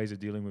have your ways of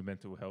dealing with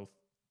mental health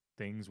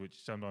things, which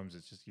sometimes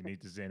it's just you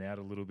need to zen out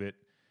a little bit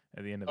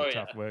at the end of a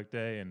tough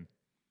workday, and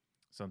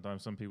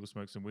sometimes some people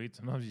smoke some weed.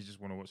 Sometimes you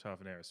just want to watch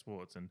half an hour of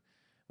sports, and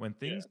when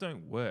things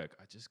don't work,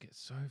 I just get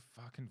so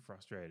fucking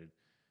frustrated.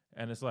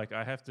 And it's like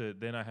I have to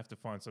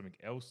find something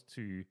else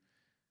to,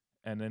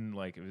 and then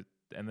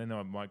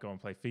I might go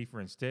and play FIFA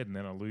instead, and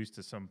then I lose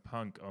to some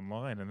punk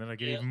online, and then I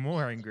get even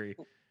more angry.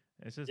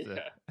 It's just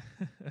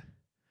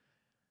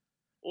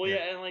Well,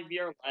 and like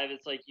VR Live,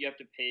 it's like you have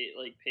to pay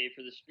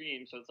for the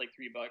stream, so it's like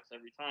 $3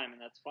 every time,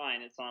 and that's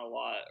fine. It's not a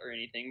lot or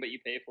anything, but you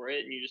pay for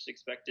it, and you just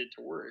expect it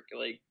to work.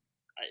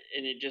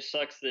 And it just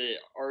sucks that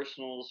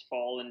Arsenal's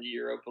fall into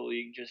Europa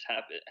League just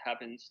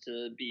happens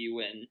to be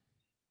when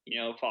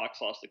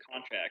Fox lost the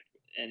contract,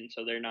 and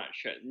so they're not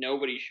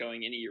nobody's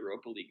showing any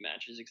Europa League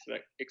matches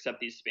except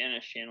these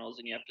Spanish channels,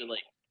 and you have to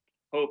like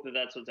hope that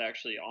that's what's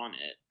actually on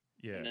it.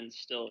 And then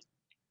still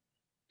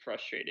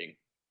frustrating.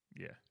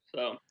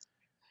 So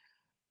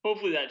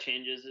hopefully that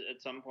changes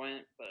at some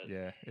point, but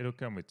it'll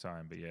come with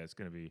time. But it's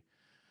going to be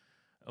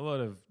a lot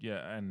of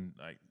and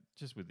like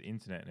just with the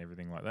internet and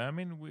everything like that. I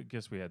mean, we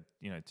had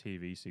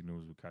TV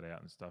signals were cut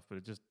out and stuff,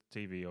 but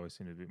TV always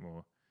seemed a bit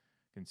more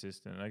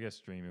consistent. And I guess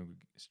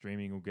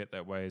streaming will get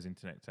that way as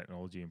internet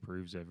technology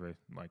improves ever.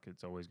 Like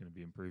it's always going to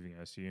be improving,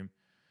 I assume.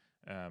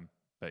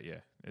 But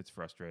it's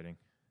frustrating.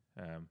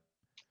 I'm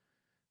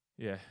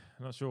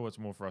not sure what's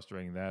more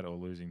frustrating, that or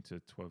losing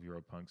to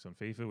 12-year-old punks on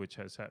FIFA, which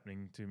has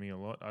happening to me a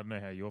lot. I don't know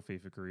how your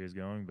FIFA career is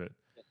going, but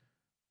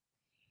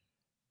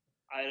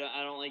I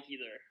don't like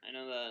either. I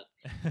know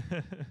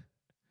that.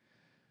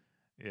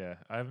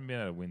 I haven't been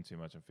able to win too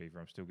much on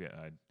FIFA.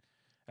 I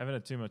haven't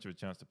had too much of a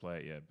chance to play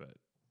it yet, but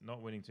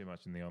not winning too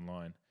much in the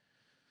online.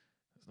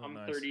 I'm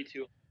nice.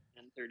 32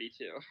 and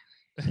 32.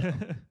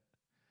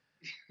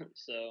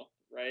 So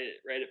right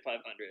at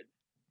 500.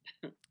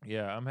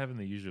 I'm having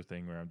the usual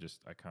thing where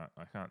I can't.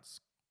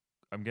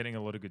 I'm getting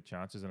a lot of good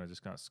chances and I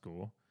just can't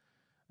score.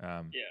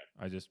 I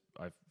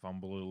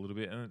fumble it a little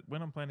bit, and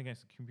when I'm playing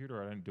against the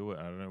computer, I don't do it.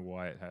 I don't know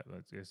why it happens.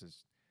 I guess it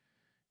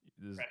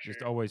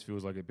just always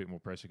feels like a bit more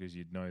pressure because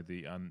you'd know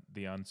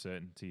the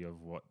uncertainty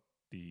of what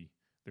the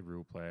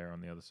real player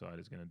on the other side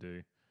is going to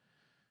do.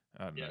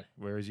 I don't know.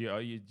 Whereas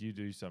you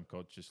do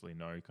subconsciously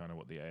know kind of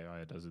what the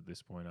AI does at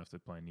this point after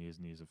playing years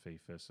and years of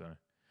FIFA. So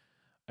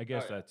I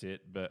guess that's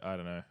it. But I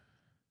don't know.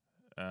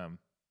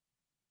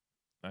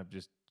 I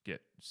just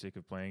get sick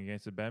of playing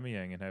against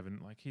Aubameyang and having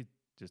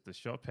the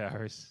shot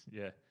power is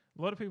a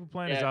lot of people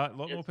playing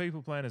more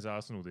people playing as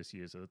Arsenal this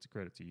year. So that's a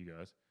credit to you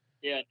guys.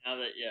 Yeah, now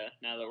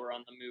that we're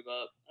on the move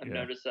up, I've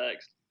noticed that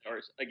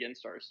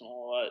against Arsenal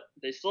a lot.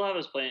 They still have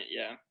us playing.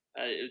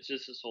 It's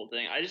just this whole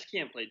thing. I just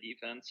can't play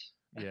defense.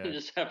 Yeah. I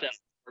just have to ask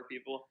for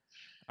people.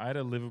 I had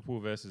a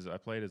I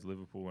played as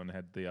Liverpool and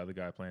had the other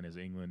guy playing as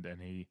England,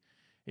 and he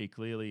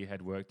clearly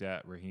had worked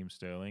out Raheem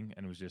Sterling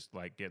and was just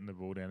like getting the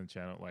ball down the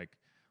channel, like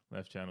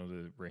left channel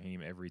to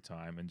Raheem every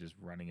time and just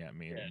running at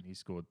me. And he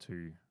scored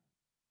two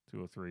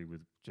or three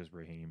with just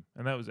Raheem.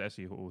 And that was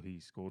actually all he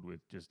scored with.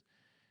 Just,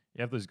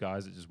 you have those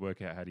guys that just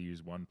work out how to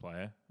use one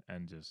player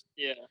and just...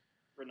 Yeah,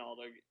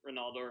 Ronaldo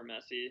or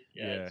Messi.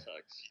 It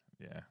sucks.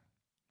 Yeah.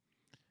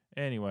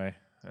 Anyway...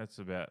 That's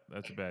about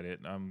it.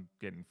 I'm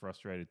getting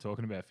frustrated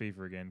talking about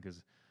FIFA again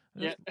because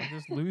I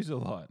just lose a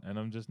lot and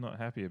I'm just not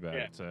happy about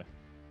it. So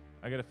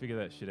I got to figure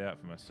that shit out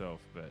for myself.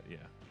 But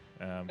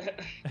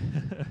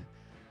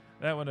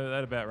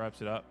that about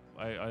wraps it up.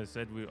 I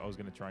said I was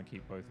going to try and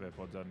keep both of our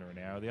pods under an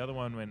hour. The other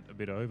one went a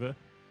bit over,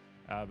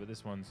 but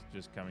this one's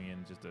just coming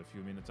in just a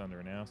few minutes under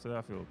an hour. So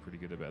I feel pretty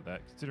good about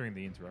that considering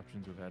the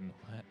interruptions we've had and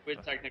all that.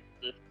 With technical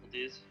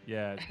difficulties.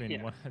 Yeah, it's been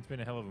it's been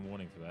a hell of a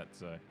morning for that.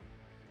 So.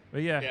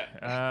 But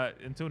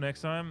until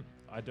next time,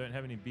 I don't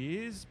have any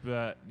beers,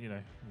 but,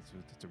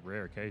 it's a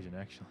rare occasion,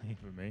 actually,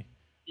 for me.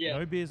 Yeah.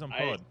 No beers on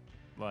pod.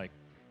 I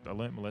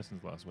learnt my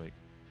lessons last week.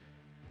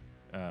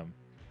 I'm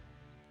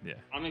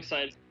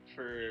excited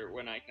for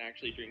when I can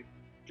actually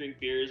drink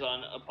beers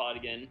on a pod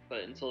again,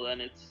 but until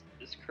then, it's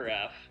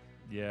carafe.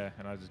 Yeah,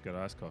 and I just got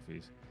iced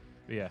coffees.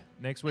 But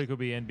next week will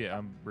be NBA.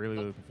 I'm really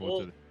looking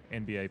forward to the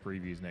NBA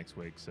previews next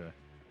week, so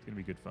it's going to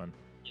be good fun.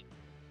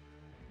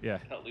 Yeah.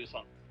 Cut loose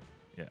on.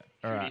 Yeah.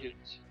 All right.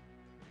 Hoots.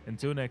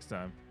 Until next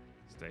time,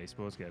 stay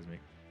sportsgasmic.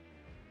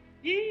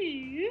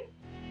 Yeah.